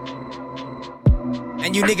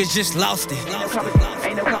 And you niggas just lost it. Ain't no competition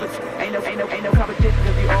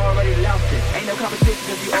cause you already lost it. Ain't no competition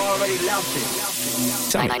cause you already lost it.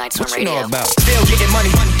 What you know about? Still getting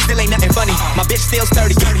money, still ain't nothing funny. My bitch still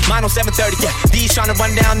sturdy, mine on 730. Yeah, D's tryna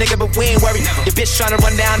run down, nigga, but we ain't worried. Your bitch tryna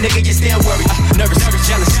run down, nigga, you still worried. Nervous,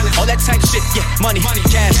 jealous, all that type shit. Yeah, money,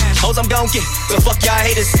 cash, hoes I'm gon' get. So fuck y'all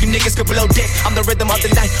haters, you niggas could blow dick. I'm the rhythm of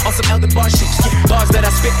the night on some elder bar shit. Yeah, bars that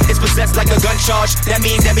I spit is possessed like a gun charge. That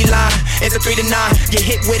means every line is a 3 to 9. Get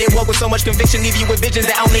hit with it, walk with so much conviction, leave you with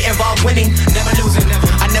visions that only involve winning. Never losing,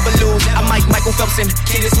 I never lose. I'm like Michael Phelps and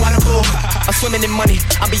kid is water pool. I'm swimming in money,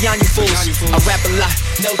 I'm beyond you fools. I rap a lot,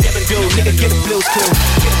 no devil do. Nigga, get the blues cool.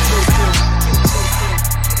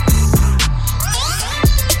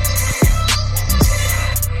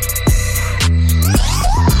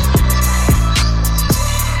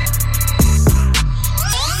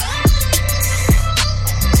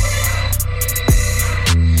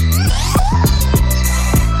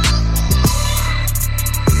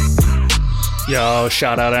 Yo,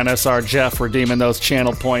 shout out NSR Jeff, redeeming those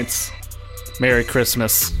channel points. Merry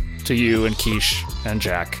Christmas to you and Keish and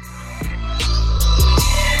Jack.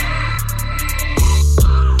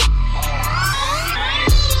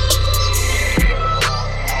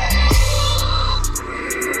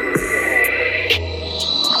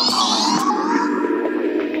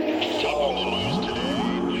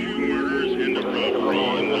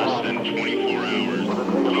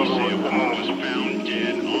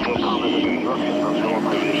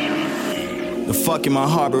 The fuck am I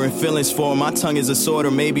harboring feelings for? My tongue is a sword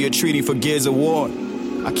or maybe a treaty for gears of war.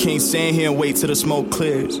 I can't stand here and wait till the smoke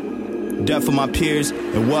clears. Death for my peers,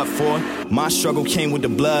 and what for? My struggle came with the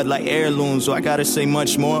blood like heirlooms, so I gotta say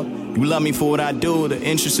much more. You love me for what I do, the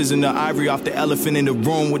interest is in the ivory off the elephant in the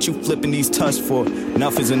room. What you flipping these tusks for?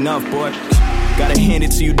 Enough is enough, boy. Gotta hand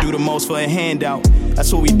it to you, do the most for a handout.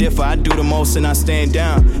 That's what we differ, I do the most and I stand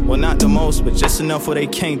down. Well, not the most, but just enough where they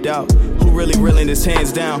can't doubt. Who really reeling his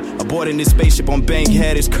hands down? Aboarding this spaceship on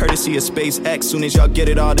Bankhead is courtesy of SpaceX. Soon as y'all get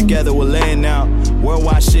it all together, we'll land now.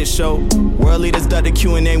 Worldwide shit show. World leaders duck the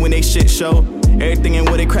Q&A when they shit show. Everything ain't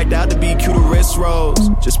what it cracked out to be, cue the wrist rolls.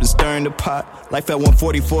 Just been stirring the pot. Life at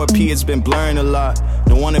 144p, it's been blurring a lot.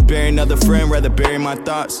 Don't wanna bury another friend, rather bury my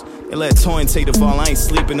thoughts. They let Toyin take the fall, I ain't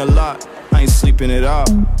sleeping a lot. I ain't sleeping at all.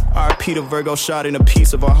 R.I.P. to Virgo shot in a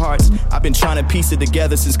piece of our hearts. I've been trying to piece it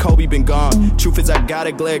together since Kobe been gone. Truth is I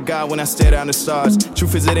gotta glare at God when I stare down the stars.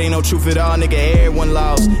 Truth is it ain't no truth at all, nigga, everyone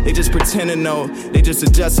lost. They just pretend to know. They just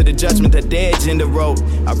adjusted the judgment that their agenda wrote.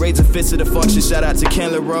 I raise a fist to the function, shout out to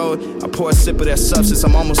Candler Road. I pour a sip of that substance,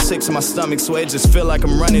 I'm almost sick to my stomach, so it just feel like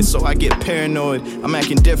I'm running, so I get paranoid. I'm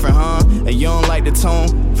acting different, huh? And you don't like the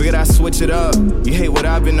tone? Figured I switch it up. You hate what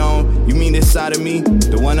I've been on. You mean this side of me,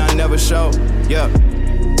 the one I never show? Yeah.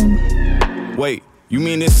 Wait, you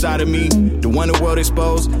mean this side of me? The one the world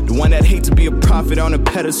exposed? The one that hate to be a prophet on a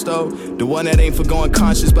pedestal? The one that ain't for going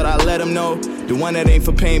conscious, but I let them know? The one that ain't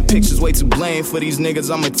for painting pictures, way too blame for these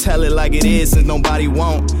niggas? I'ma tell it like it is since nobody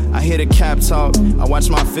won't. I hear the cap talk, I watch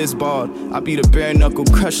my fist ball. I be the bare knuckle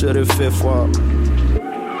crusher of the fifth wall.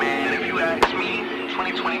 Man, if you ask me,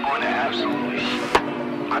 2020 going to absolutely shit.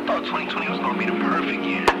 I thought 2020 was gonna be the perfect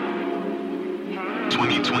year.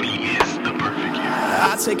 2020 is the perfect year.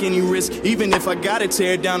 I take any risk, even if I gotta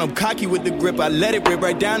tear it down. I'm cocky with the grip, I let it rip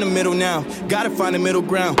right down the middle now. Gotta find a middle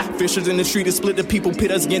ground. Fishers in the street to split the people, pit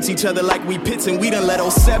us against each other like we pits. And we done let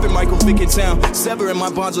 07 Michael Vick in town. Severing my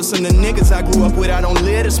bonds with some of the niggas I grew up with. I don't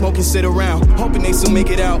live to smoke and sit around, hoping they still make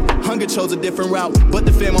it out. Hunger chose a different route, but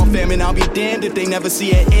the fam on fam, and I'll be damned if they never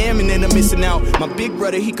see an M and then I'm missing out. My big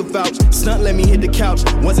brother, he could vouch. Stunt let me hit the couch.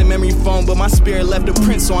 Wasn't memory foam, but my spirit left a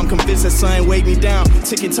print, so I'm convinced that something weighed me down.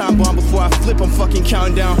 Ticking time bomb before I flip, I'm fucking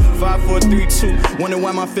counting down. 5, 4, 3, 2. Wonder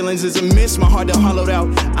why my feelings is a miss. My heart done hollowed out.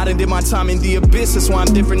 I done did my time in the abyss. That's why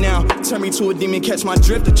I'm different now. Turn me to a demon, catch my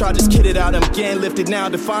drift. The charges kidded out. I'm getting lifted now.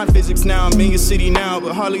 Define physics now. I'm in your city now,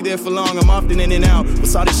 but hardly there for long. I'm often in and out.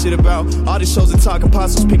 What's all this shit about? All these shows and talk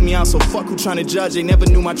apostles pick me out. So fuck who trying to judge. They never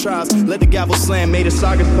knew my trials. Let the gavel slam. Made a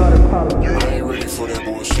saga start apollo. I ain't ready for that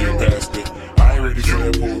bullshit bastard. I ain't ready for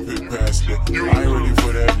that pulpit pastor. I ain't ready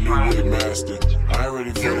for that new whip master. I ain't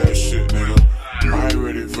ready for that shit, nigga. I ain't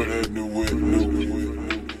ready for that new whip,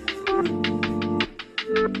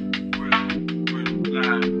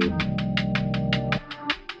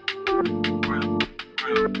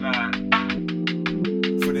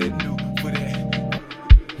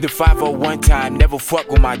 The 501 time, never fuck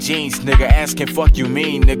with my jeans, nigga. Asking fuck you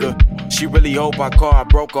mean, nigga. She really hope I call, I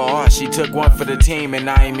broke her heart. She took one for the team and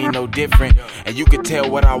I ain't mean no different. And you could tell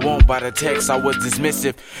what I want by the text, I was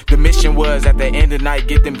dismissive. The mission was at the end of the night,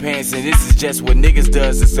 get them pants. And this is just what niggas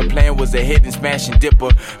does. It's the plan was a hit and smash and dipper.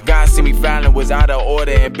 God see me filing was out of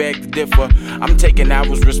order and begged to differ. I'm taking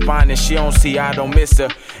hours responding, she don't see I don't miss her.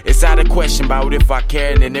 It's out of question about if I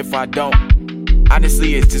care and if I don't.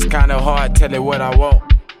 Honestly, it's just kinda hard telling what I want.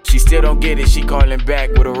 She still don't get it, she calling back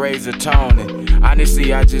with a razor tone. And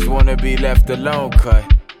honestly, I just wanna be left alone, cut.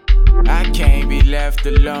 I can't be left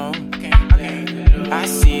alone. I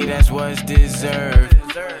see that's what's deserved.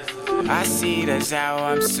 I see that's how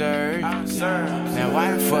I'm served. Now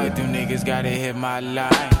why the fuck do niggas gotta hit my line?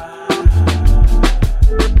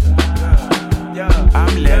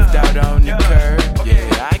 I'm left out on the curb.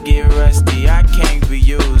 Yeah, I get rusty, I can't be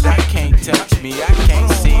used. I can't touch me, I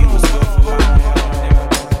can't see what's good for my head.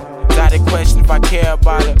 Got a question if I care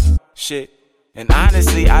about her. Shit. And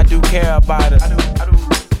honestly, I do care about her.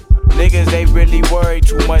 Niggas, they really worry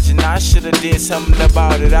too much, and I should've did something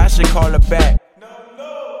about it. I should call her back.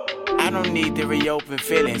 I don't need to reopen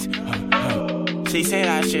feelings. She said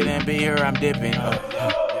I shouldn't be here, I'm dipping.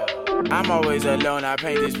 I'm always alone, I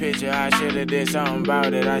paint this picture. I should've did something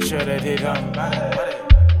about it. I should've did something about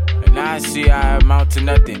it. And now I see I amount to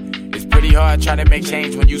nothing. It's pretty hard trying to make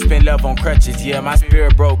change when you spend love on crutches. Yeah, my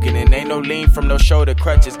spirit broken and ain't no lean from no shoulder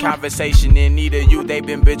crutches. Conversation in need of you, they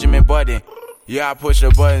been Benjamin Button. Yeah, I push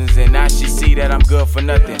her buttons and now she see that I'm good for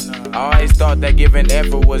nothing. I always thought that giving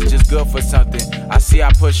effort was just good for something. I see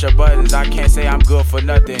I push her buttons, I can't say I'm good for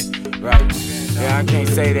nothing. Right, yeah, I can't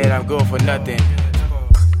say that I'm good for nothing.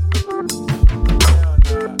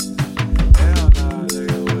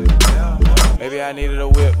 Maybe I needed a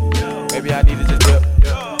whip. Maybe I needed to dip.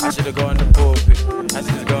 I should've gone to the pulpit. I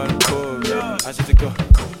should've gone to the pulpit. I should've gone.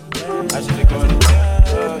 I should've gone to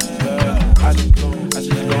I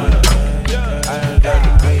should've gone to I heard that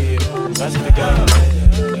the bed. I should've gone to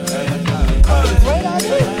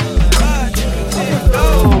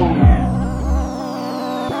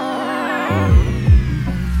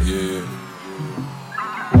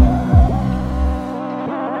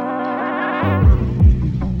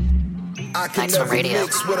I can Thanks for never radio.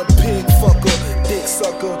 mix with a pig fucker, dick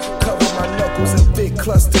sucker. Cover my knuckles in big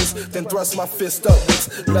clusters, then thrust my fist upwards.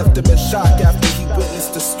 Left him in shock after he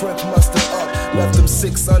witnessed the strength mustered up. Left him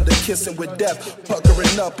 6 under, kissing with death,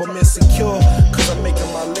 puckering up. I'm insecure, cause I'm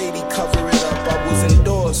making my lady cover it up. I was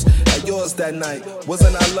indoors at yours that night.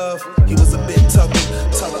 Wasn't I love? He was a bit tucky.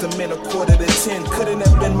 Tucked him in 9:45. Couldn't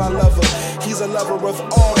have been my lover. He's a lover of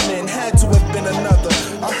all men, had to have been another.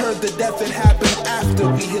 I heard the death had happened after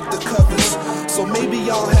we hit the covers. So maybe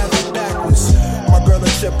y'all have it backwards. My girl a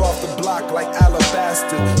chip off the block like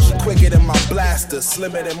alabaster. She quicker than my blaster,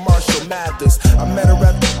 slimmer than Marshall Mathers. I met her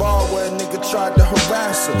at the bar where a nigga tried to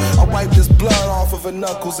harass her. I wiped his blood off of her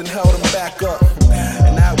knuckles and held him back up.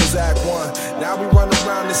 And that was Act 1. Now we run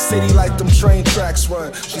around the city like them train tracks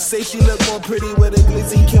run. She say she look more pretty with a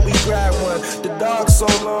glizzy, can we grab one? The dog's so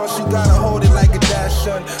long, she gotta hold it like a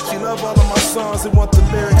dachshund. She love all of my songs and want the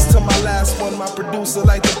lyrics to my last one. My producer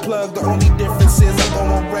like the plug, the only difference is I go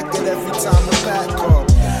on record every time the pack come.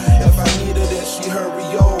 If I need her, then she hurry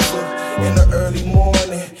over in the early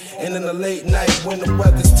morning and in the late night when the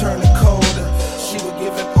weather's turning colder. She would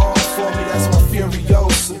give it all for me, that's my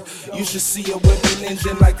Furiosa. You should see her whip an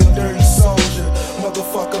engine like a dirty soldier.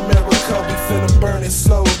 Motherfuck America, we finna burn it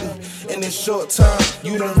slowly. In this short time,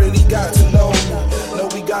 you done really got to know me. No,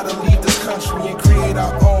 we gotta leave this country and create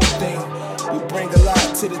our own thing. We bring a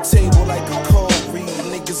lot to the table like a cold read.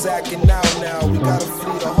 Niggas acting out now, we gotta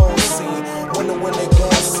flee the whole scene. Wonder when they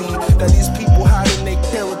gon' see that these people hiding their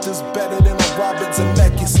characters better than the Robert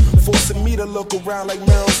Zemeckis. Forcing me to look around like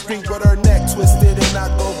Meryl Streep with her neck twisted. And I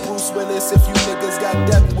go Bruce Willis if you niggas got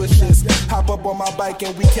death wishes. Hop up on my bike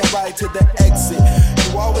and we can ride to the exit.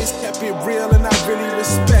 You always kept it real and I really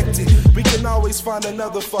respect it. We can always find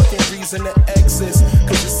another fucking reason to exist.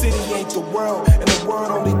 Cause the city ain't the world and the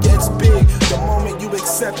world only gets big the moment you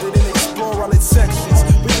accept it and explore all its sections.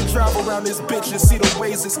 We can drive around this bitch and see the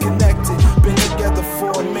ways it's connected. Been together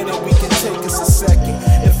for a minute, we can take us a second.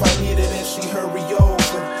 If I need it, then she hurry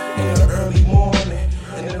over in the early morning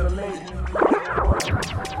and in the late.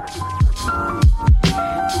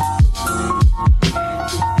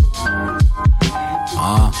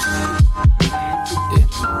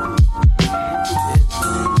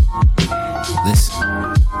 Listen.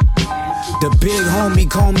 The big homie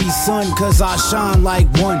call me son, cause I shine like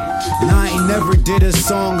one. And I ain't never did a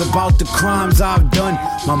song about the crimes I've done.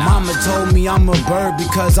 My mama told me I'm a bird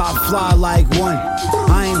because I fly like one.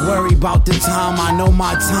 I ain't worried about the time, I know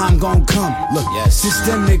my time gon' come. Look,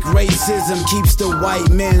 systemic racism keeps the white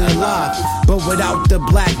man alive. But without the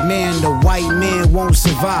black man, the white man won't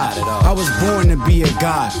survive. I was born to be a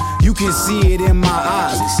god, you can see it in my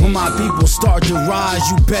eyes. When my people start to rise,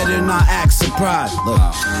 you better not act surprised. Look,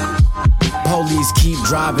 police keep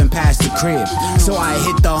driving past the crib, so I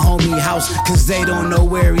hit the homie house, cause they don't know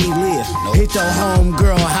where he live. Hit the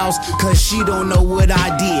homegirl house, cause she don't know what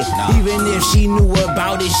I did. Even if she knew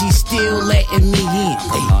about it, she still letting me in.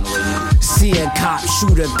 See a cop,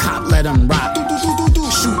 shoot a cop, let him rock.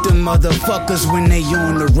 Shoot them motherfuckers when they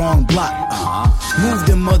on the wrong block. Move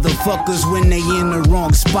them motherfuckers when they in the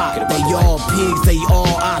wrong spot. They all pigs, they all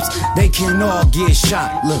ops, they can all get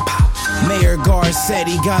shot. Look, Mayor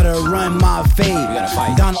Garcetti gotta run my fade.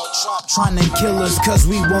 Donald Trump trying to kill us cause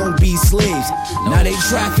we won't be slaves. Now they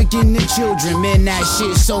trafficking the children, man, that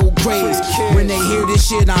shit so crazy. When they hear this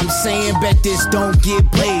shit I'm saying, bet this don't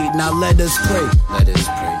get played. Now let us pray. Let us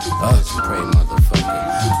pray. Let us pray,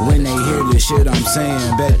 motherfucker. When they hear this shit I'm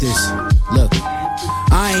saying, bet this. Look,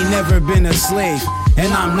 I ain't never been a slave,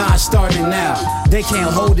 and I'm not starting now. They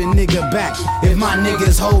can't hold a nigga back if my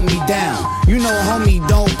niggas hold me down. You know, homie,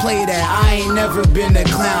 don't play that. I ain't never been a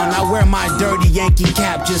clown. I wear my dirty Yankee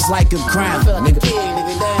cap just like a crown. Nigga,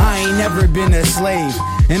 I ain't never been a slave,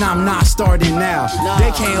 and I'm not starting now.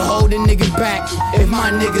 They can't hold a nigga back if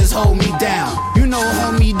my niggas hold me down. You know,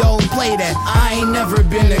 homie, don't play that. I ain't never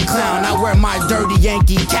been a clown. I wear my dirty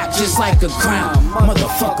Yankee cap just like a crown.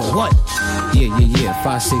 Motherfucker, what? Yeah,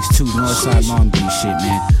 562 Northside Long Beach shit,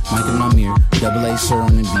 man. Mike and Amir, double A sir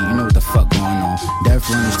on the beat. You know what the fuck going on. Death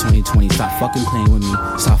Runners 2020. Stop fucking playing with me.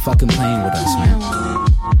 Stop fucking playing with us, man.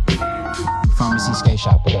 Pharmacy Skate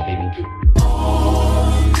Shop, what up, baby?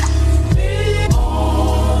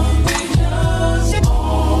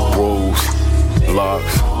 Roll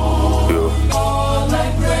blocks.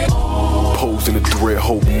 Yeah. Pose in the threat,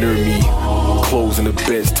 hope near me. Closing the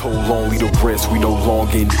bets, told lonely the rest. We no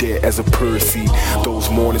longer in debt as a Percy. Those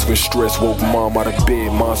mornings when stress woke mom out of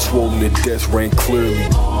bed. Mind swollen to death rang clearly.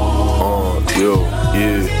 Yeah.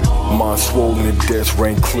 Mind swollen to death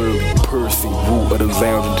rang clearly. Percy, root of the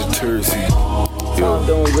lounge in Jersey. Time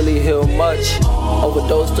don't really heal much.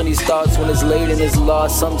 Overdosed on these thoughts when it's late and it's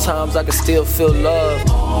lost. Sometimes I can still feel love.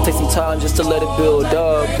 Take some time just to let it build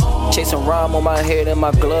up. Chasing rhyme on my head and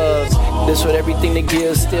my gloves. This with everything to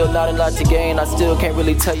give, still not a lot to gain. I still can't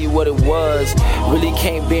really tell you what it was. Really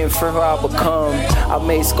can't be infer who I become. I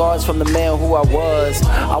made scars from the man who I was.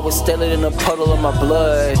 I was standing in a puddle of my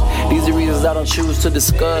blood. These are reasons I don't choose to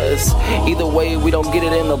discuss. Either way, we don't get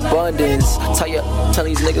it in abundance. Tell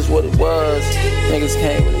these niggas what it was. Niggas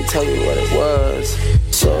can't really tell you what it was.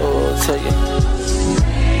 So I'll tell you.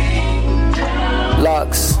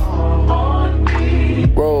 Locks.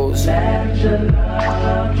 Rose.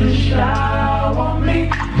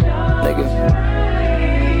 Nigga.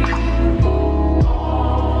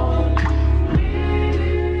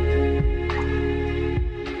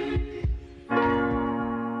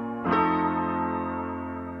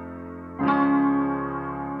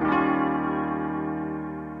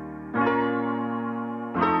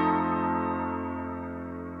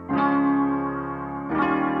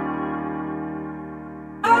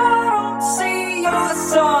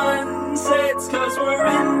 Sunsets, 'cause we're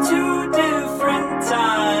in two different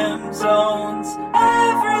time zones.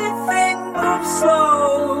 Everything moves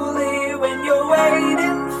slowly when you're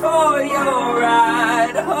waiting for your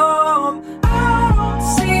ride home. I don't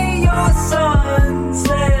see your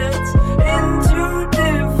sunsets in two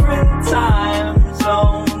different time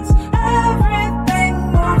zones. Everything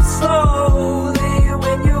moves slowly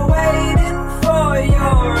when you're waiting for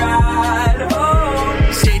your ride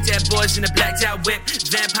home. Shade dead boys in a blacked out whip.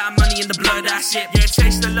 Vampire money in the blood I ship. Yeah,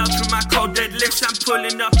 taste the love from my cold dead lips. I'm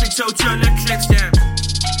pulling up in total eclipse, damn.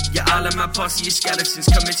 Yeah, all of my posse is skeletons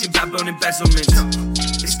committing backbone embezzlement.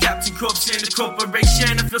 It's Captain Corpse in the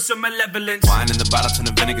corporation. I feel so malevolent. Wine in the bottle, turn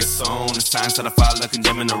the vinegar zone. It's times that I follow,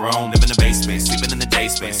 condemning the wrong. Living in the basement, sleeping in the day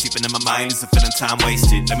space. Sleeping in my mind is a feeling time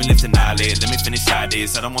wasted. Let me lift an eyelid, let me finish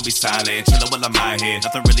ideas. I don't wanna be silent, chillin' while I'm out here.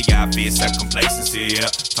 Nothing really obvious, except complacency,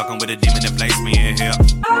 yeah. Talking with a demon that placed me in here.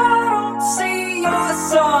 I don't see your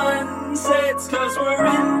sunsets, 'cause we're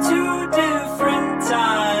in two different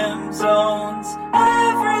time zones.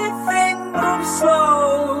 Everything moves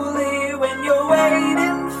slowly when you're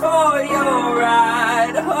waiting for your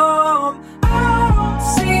ride home. I don't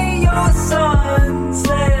see your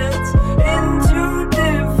sunsets in two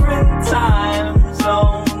different time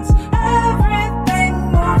zones. Everything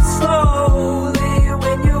moves slowly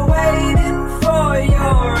when you're waiting for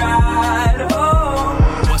your ride home.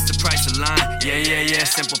 What's the price of line? Yeah,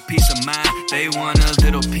 simple peace of mind. They want a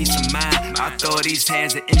little piece of mind. I throw these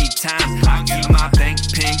hands at any time. I keep my bank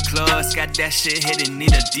pin closed. Got that shit hidden,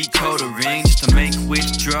 need a decoder ring just to make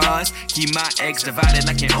withdrawals. Keep my eggs divided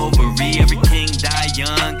like an ovary. Every king die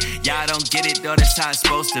young. Y'all don't get it though, that's how it's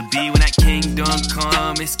supposed to be. When that kingdom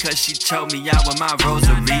come, it's 'cause she choked me out with my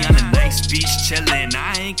rosary. On a nice beach chillin',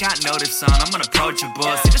 I ain't got no tips on, I'm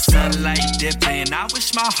unapproachable. See the sunlight dipping, I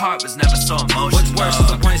wish my heart was never so emotional. What's worse is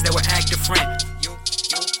the ones that will act different.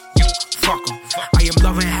 Fuck 'em. I am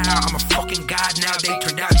loving how I'm a fucking god now. They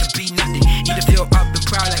turned out to be nothing. Either feel up and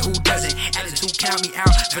proud like who doesn't. Attitude count me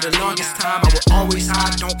out. For the longest time I will always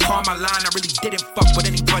hide. Don't call my line, I really didn't fuck with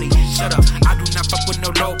anybody. Shut up, I do not fuck with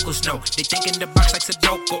no locals, no. They think in the box like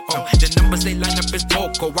Sudoku, oh. The numbers they line up is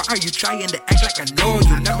vocal. Why are you trying to act like I know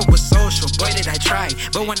you? Never was social, boy did I try.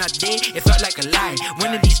 But when I did, it felt like a lie.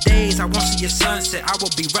 One of these days I won't see a sunset. I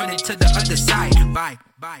will be running to the other side. Bye.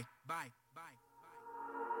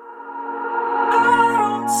 I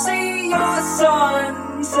don't see your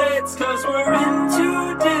sunsets, 'cause we're in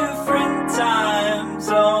two different time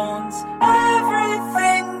zones.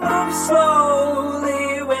 Everything moves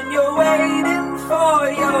slowly when you're waiting for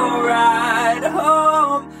your ride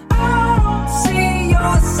home. I don't see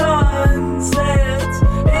your sunsets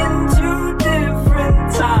in two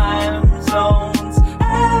different time zones.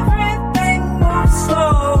 Everything moves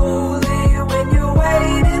slowly when you're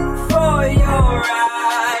waiting for your ride.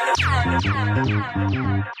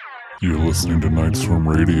 You're listening to Nights from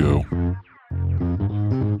Radio.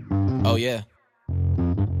 Oh yeah.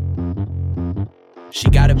 She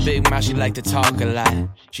got a big mouth, she like to talk a lot.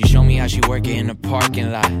 She show me how she work it in the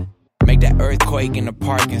parking lot. Make that earthquake in the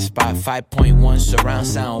parking spot. 5.1 surround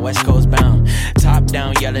sound, West Coast bound. Top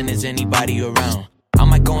down yelling, is anybody around? I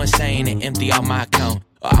might go insane and empty out my account.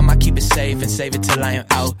 Or I might keep it safe and save it till I am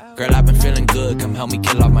out. Girl, I've been feeling good, come help me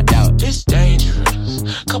kill off my doubt. It's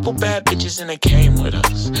dangerous. Couple bad bitches and they came with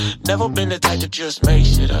us. Never been the type to just make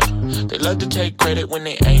shit up. They love to take credit when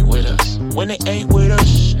they ain't with us. When they ain't with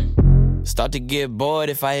us. Start to get bored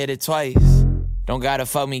if I hit it twice. Don't gotta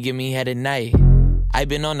fuck me, give me head at night. I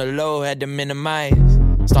been on the low, had to minimize.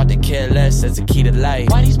 Start to care less, that's the key to life.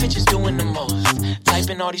 Why these bitches doing the most?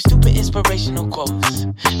 Typing all these stupid inspirational quotes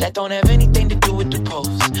that don't have anything to do with the post.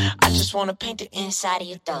 I just wanna paint the inside of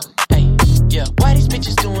your thumb. Hey, yeah, why these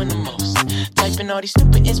bitches doing the most? Typing all these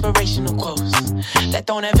stupid inspirational quotes that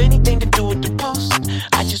don't have anything to do with the post.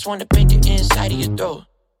 I just wanna paint the inside of your throat.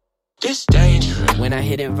 This dangerous. When I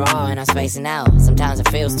hit it raw and I'm spacing out, sometimes it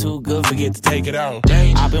feels too good, forget to take it out.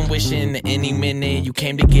 Dangerous. I've been wishing that any minute you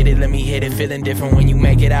came to get it, let me hit it, feeling different when you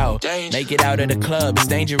make it out. Dangerous. Make it out of the club, it's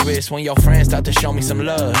dangerous when your friends start to show me some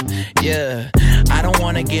love. Yeah, I don't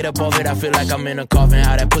wanna get up off it, I feel like I'm in a coffin,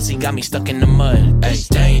 how that pussy got me stuck in the mud. It's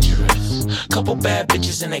dangerous. Couple bad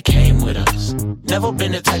bitches and they came with us. Never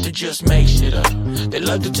been the type to just make shit up. They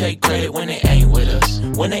love to take credit when they ain't with us.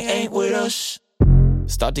 When they ain't with us.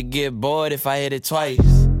 Start to get bored if I hit it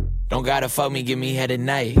twice. Don't gotta fuck me, give me head at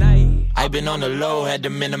night. I been on the low, had to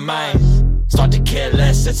minimize. Start to care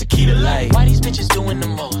less, that's the key to life. Why these bitches doing the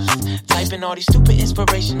most? Typing all these stupid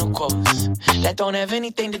inspirational quotes that don't have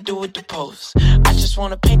anything to do with the post. I just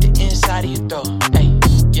wanna paint the inside of your throat. Hey,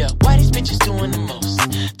 yeah, why these bitches doing the most?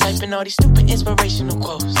 Typing all these stupid inspirational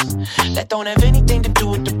quotes that don't have anything to do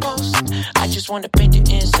with the post. I just wanna paint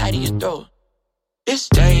the inside of your throat. It's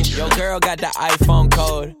dangerous. Your girl got the iPhone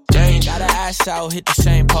code. Dangerous. Got her ass out, hit the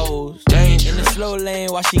same pose. Dangerous. In the slow lane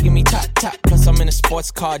while she give me top. Plus I'm in a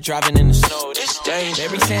sports car driving in the snow. This dangerous.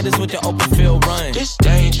 Barry Sanders with the open field run. This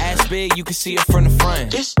dangerous. Ass big, you can see her from the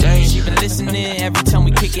front. This dangerous. She been listening every time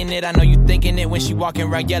we kicking it. I know you thinking it when she walking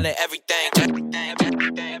around yelling everything.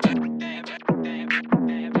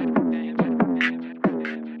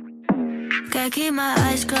 Gotta keep my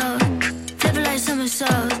eyes closed, flipping like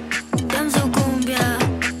somersaults. Them so cumbia,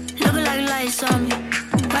 looking like lights on me.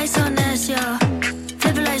 Why so nasty, yo?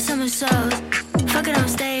 Flipping like somersaults. Fuck it, I'ma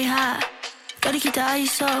stay hot. Gotta keep the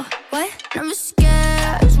ice off. What? I'm scared,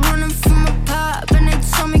 I was running from a pop, and they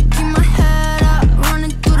told me keep my head up.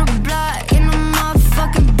 Running through the block in a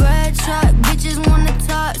motherfucking bread truck. Bitches wanna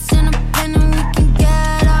talk, send a pen and we can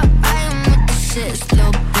get up. I am with the shits,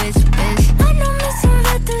 little bitch. I know me some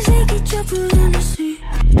vatos, they get trouble in the street.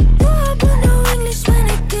 No, I put no English when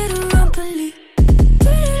I get around police.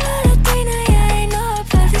 Pretty little Dana, yeah, I know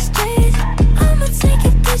about the streets. I'ma take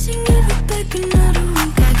a piece and give it back another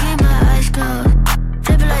week. Gotta keep my eyes closed,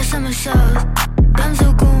 flipping like somersaults. Them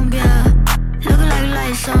so cumbia, looking like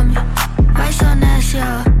lights on me. Why so nasty,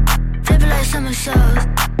 yo? Flipping like somersaults.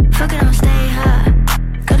 Fuck it, I'ma stay hot.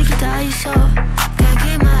 Gotta keep the ice off. Gotta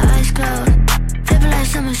keep my eyes closed, flipping like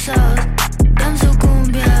somersaults. Them so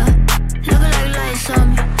cumbia, looking like lights on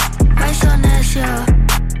me. Why so nasty, yo?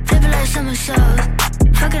 Flipping like somersaults.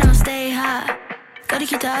 Fuck it, I'ma stay hot. Gotta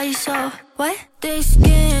keep the ice off. What? They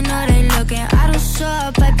skin, or they looking. I don't show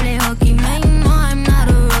up, I play hooky. Man, you know I'm not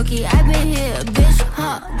a rookie. I been here, bitch,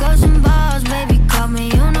 huh? Ghosts and balls, baby, call me.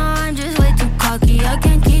 You know I'm just way too cocky. I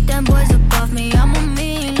can't keep them boys above me. I'm a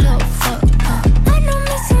mean little fuck, huh? I know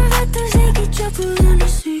me some vatos, they get trouble in the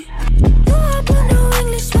street. No, I put no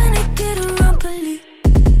English when I get around police.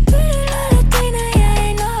 Pretty little Dana, yeah,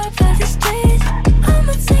 I know about the streets.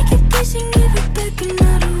 I'ma take a piece and give it back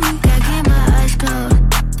another week. Gotta keep my eyes closed,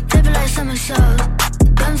 flipping like somersaults.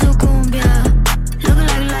 Them so cumbia, looking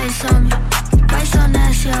like lights on me. Why so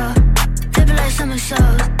nasty, yo? Flipping like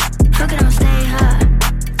somersaults. Fuck it, I'ma stay hot.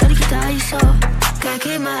 Gotta keep the ice off. Gotta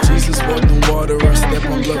keep my eyes closed. Jesus walking water, I step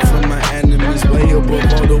on blood from my enemies. Way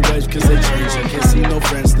above all the wedge, cause they change. I can't see no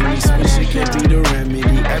friends to me. Switch it can't be the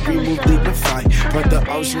remedy. Every move they can fight. Part the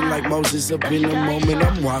ocean like Moses. Up in the moment,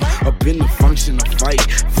 I'm wild. Up in the function, I fight.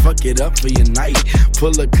 Fuck it up for your night.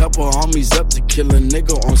 Pull a couple homies up to kill a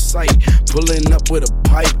nigga on sight. Pulling up with a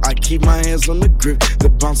pipe. I keep my hands on the grip. The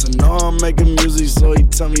bouncer know I'm making music, so he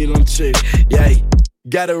tell me don't trip. Yeah.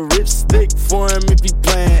 Got a rip stick for him if he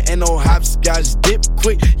playin'. Ain't no hopscotch, dip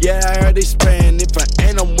quick. Yeah, I heard they sprayin'. If I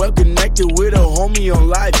ain't, I'm well connected with a homie on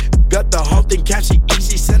life. Got the whole thing, catch it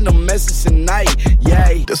easy, send a message tonight.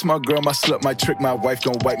 Yeah. That's my girl, my slut, my trick, my wife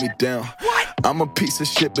gon' wipe me down. What? I'm a piece of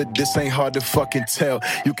shit, but this ain't hard to fucking tell.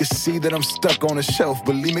 You can see that I'm stuck on a shelf.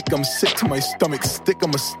 Believe me, I'm sick to my stomach.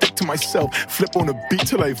 I'ma stick to myself. Flip on the beat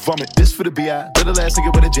till I vomit. This for the B.I. Little ass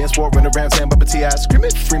nigga with a jam war, run around saying Bubba T.I.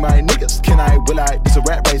 Screaming, free my niggas. Can I, will I? It's a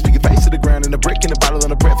rat race, put your face to the ground. And a brick in the bottle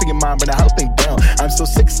and a breath for your mind, but the whole thing down. I'm so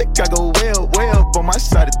sick, I go way up on my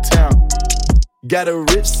side of town. Got a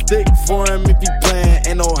rich stick for him if he playin'.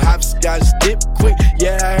 Ain't no hopscotch dip quick.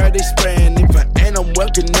 Yeah, I heard they sprayin'. If I ain't, I'm well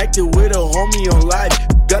connected with a homie on life.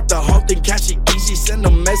 Got the whole thing, catch it easy, send a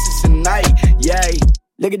message tonight. Yay.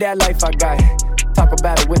 Look at that life I got. Talk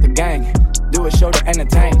about it with the gang. Do a show to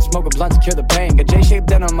entertain. Smoke a blunt to cure the pain. Got J-shaped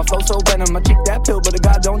denim, my flow so venom. I check that pill, but the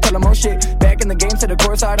God don't tell him oh shit. Back in the game to the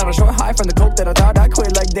courtside on a short high from the coke that I thought I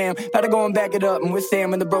quit. Like damn, had to go and back it up. And with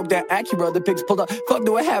Sam and the broke that Acura, the pigs pulled up. Fuck,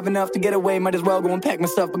 do I have enough to get away? Might as well go and pack my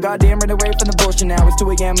stuff. But goddamn, run away from the bullshit now. It's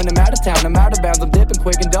 2 a.m. and I'm out of town. I'm out of bounds. I'm dipping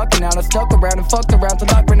quick and ducking out. I stuck around and fucked around to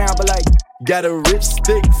lock right now, but like. Got a rich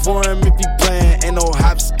stick for him if he playin'. Ain't no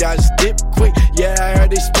hopscotch dip quick. Yeah, I heard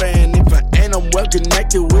they sprayin'. If I ain't, I'm well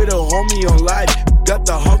connected with a homie on life. Got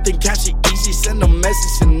the whole thing, catch it easy, send a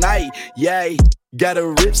message tonight. Yay. Got a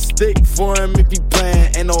rich stick for him if he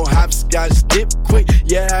playin'. Ain't no hopscotch dip quick.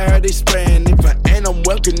 Yeah, I heard they sprayin'. If I ain't, I'm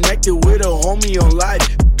well connected with a homie on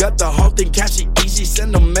life. Got the whole thing, catch it easy,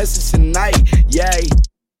 send a message tonight. Yay.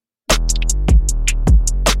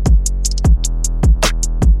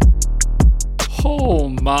 Oh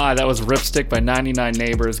my, that was Ripstick by 99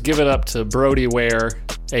 Neighbors. Give it up to Brody Ware,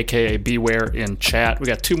 aka Beware, in chat. We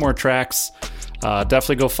got 2 more tracks.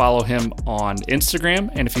 Definitely go follow him on Instagram.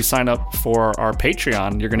 And if you sign up for our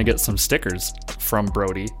Patreon, you're going to get some stickers from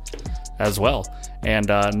Brody as well. And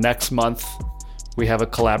next month, we have a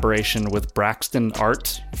collaboration with Braxton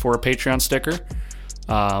Art for a Patreon sticker.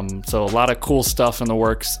 So a lot of cool stuff in the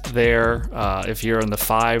works there. If you're in the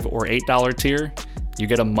 $5 or $8 tier, you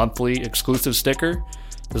get a monthly exclusive sticker.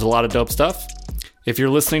 There's a lot of dope stuff. If you're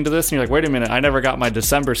listening to this and you're like, wait a minute, I never got my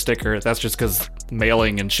December sticker, that's just because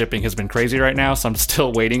mailing and shipping has been crazy right now, so I'm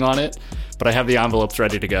still waiting on it. But I have the envelopes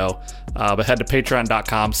ready to go. But head to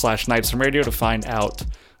patreon.com/nightsfromradio to find out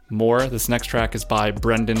more. This next track is by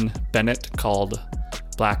Brendan Bennett called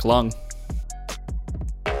Black Lung.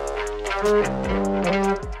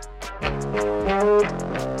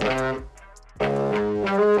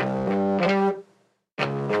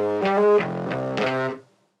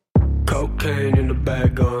 Cocaine in the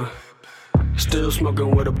bag on, still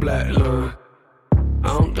smoking with a black lung. I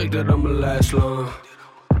don't think that I'ma last long.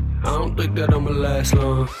 I don't think that I'ma last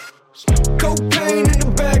long. Cocaine in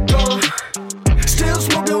the bag on, still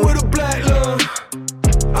smoking with a black lung.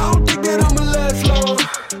 I don't think that I'ma last long.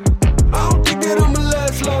 I don't think that I'ma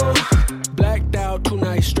last long. Blacked out 2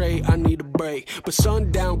 nights straight, I need a break. But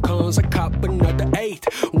sundown comes, I cop another 8.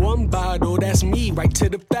 1 bottle, that's me, right to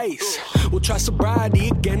the face. We'll try sobriety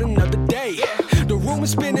again another day. The room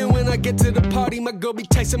is spinning when I get to the party. My girl be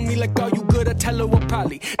texting me like, are you good? I tell her well,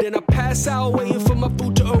 probably. Then I pass out waiting for my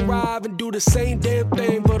food to arrive and do the same damn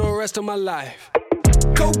thing for the rest of my life.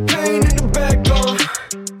 Cocaine in the bag on,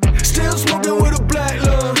 still smoking with a black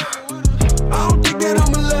lung. I don't think that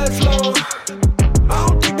I'ma last long. I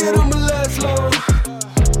don't think that I'ma last long.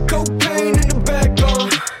 Cocaine in the bag on,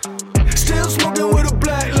 still smoking with a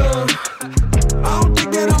black lung. I don't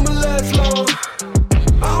think that I'ma last long.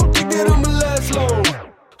 I don't think that I'ma last long.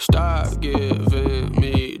 Stop giving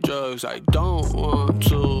me drugs, I don't want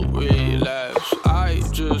to relapse. I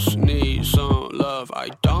just need some love, I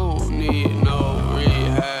don't need no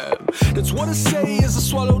rehab. That's what I say as I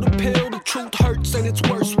swallow the pill. The truth hurts and it's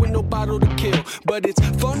worse with no bottle to kill. But it's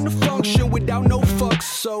fun to function without no fucks.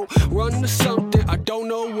 So run to something, I don't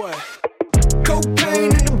know what.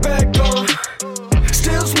 Cocaine in the bag on,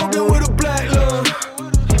 still smoking with a black lung.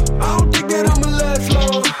 I don't think that I'ma last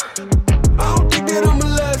long. I don't think that I'ma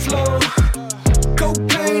last long.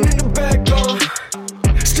 Cocaine in the bag on,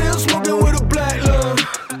 still smoking with a black lung.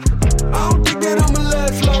 I don't think that I'ma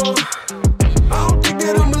last long. I don't think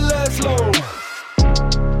that I'ma last long.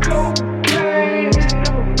 Cocaine in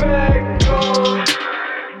the bag on,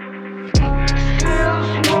 still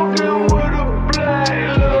smoking with a black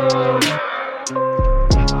lung.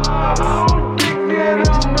 I don't think that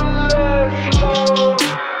I'ma last long.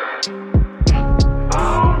 I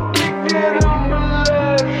don't think that I'ma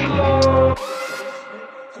last long.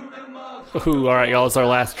 Ooh, all right, y'all, it's our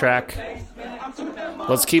last track.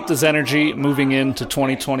 Let's keep this energy moving into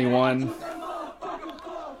 2021.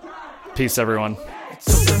 Peace, everyone. Took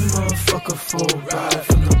that motherfucker for a ride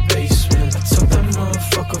from the basement. I took that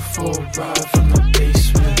motherfucker for a ride from the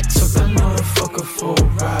basement. Took that motherfucker for a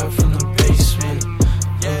ride from the basement.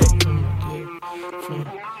 Yeah.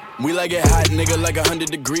 We like it hot, nigga, like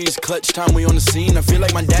 100 degrees. Clutch time, we on the scene. I feel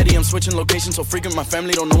like my daddy, I'm switching locations so frequent my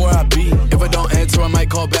family don't know where I be. If I don't answer, I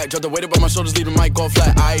might call back. Drop the weight up on my shoulders, leave the mic all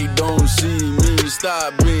flat. I don't see me,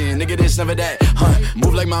 stop being nigga this, never that,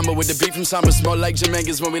 Move like mama with the beat from Samba. Smell like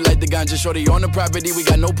Jamaicans when we light the ganja. Shorty on the property, we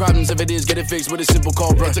got no problems. If it is, get it fixed with a simple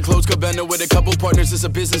call, bro. It's a closed cabana with a couple partners, it's a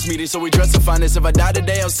business meeting, so we dress to finest. If I die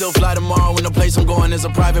today, I'll still fly tomorrow. And the place I'm going is a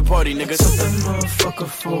private party, nigga. I took that motherfucker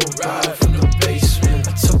for a ride from the basement.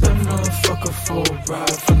 I took that motherfucker for a ride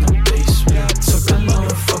from the basement. I took that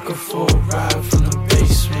motherfucker for a ride from the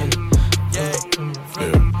basement.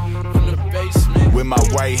 From the basement. With my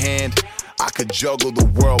right hand, I could juggle the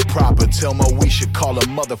world proper. Tell Mo we should call a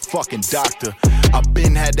motherfucking doctor. I've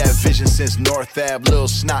been had that vision since North Ave. Lil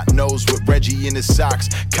snot nose with Reggie in his socks.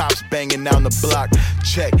 Cops banging down the block.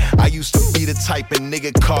 Check, I used to be the type of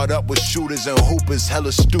nigga caught up with shooters and hoopers.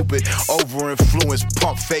 Hella stupid, over-influenced,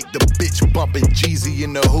 pump fake. The bitch bumping Jeezy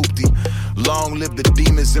in the hoopty. Long live the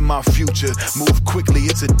demons in my future. Move quickly,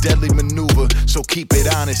 it's a deadly maneuver, so keep it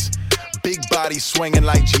honest. Big body swinging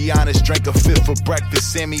like Giannis. Drank a fifth for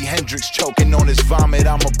breakfast. Sammy Hendrix choking on his vomit.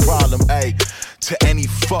 I'm a problem, ayy. To any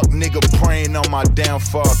fuck nigga praying on my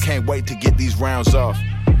downfall. Can't wait to get these rounds off.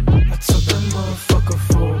 I took that motherfucker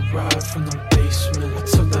for a ride from the basement. I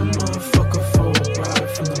took that motherfucker for a ride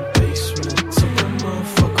from the basement. I took that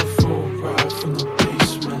motherfucker for a ride from the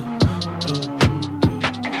basement.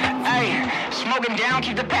 Hey, smoking down,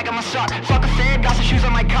 keep the pack in my sock. Fuck a fed, got some shoes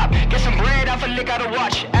on my cop. Get some bread off a lick out of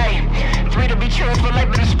watch. Hey, 3 to be truthful, like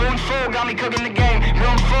with a spoonful. Got me cooking the game.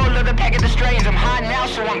 Room full of the packet of strains. I'm hot now,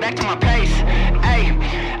 so I'm back to my pace. Hey,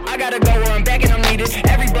 I gotta go where I'm back and I'm needed.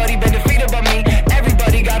 Everybody been defeated by me.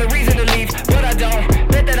 Everybody got a reason to leave, but I don't.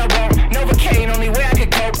 Bet that I won't. Novocaine, only way I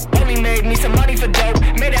could cope. Only made me some money for dope.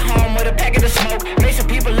 Made it home with a packet of smoke. Made some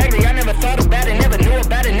people angry, I never thought about it. Never knew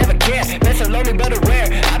about it, never cared. Been so lonely but rare.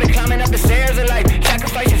 I've been climbing up the stairs of life.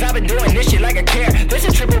 Sacrifices, I've been doing this shit like I care. This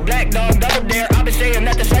is triple black.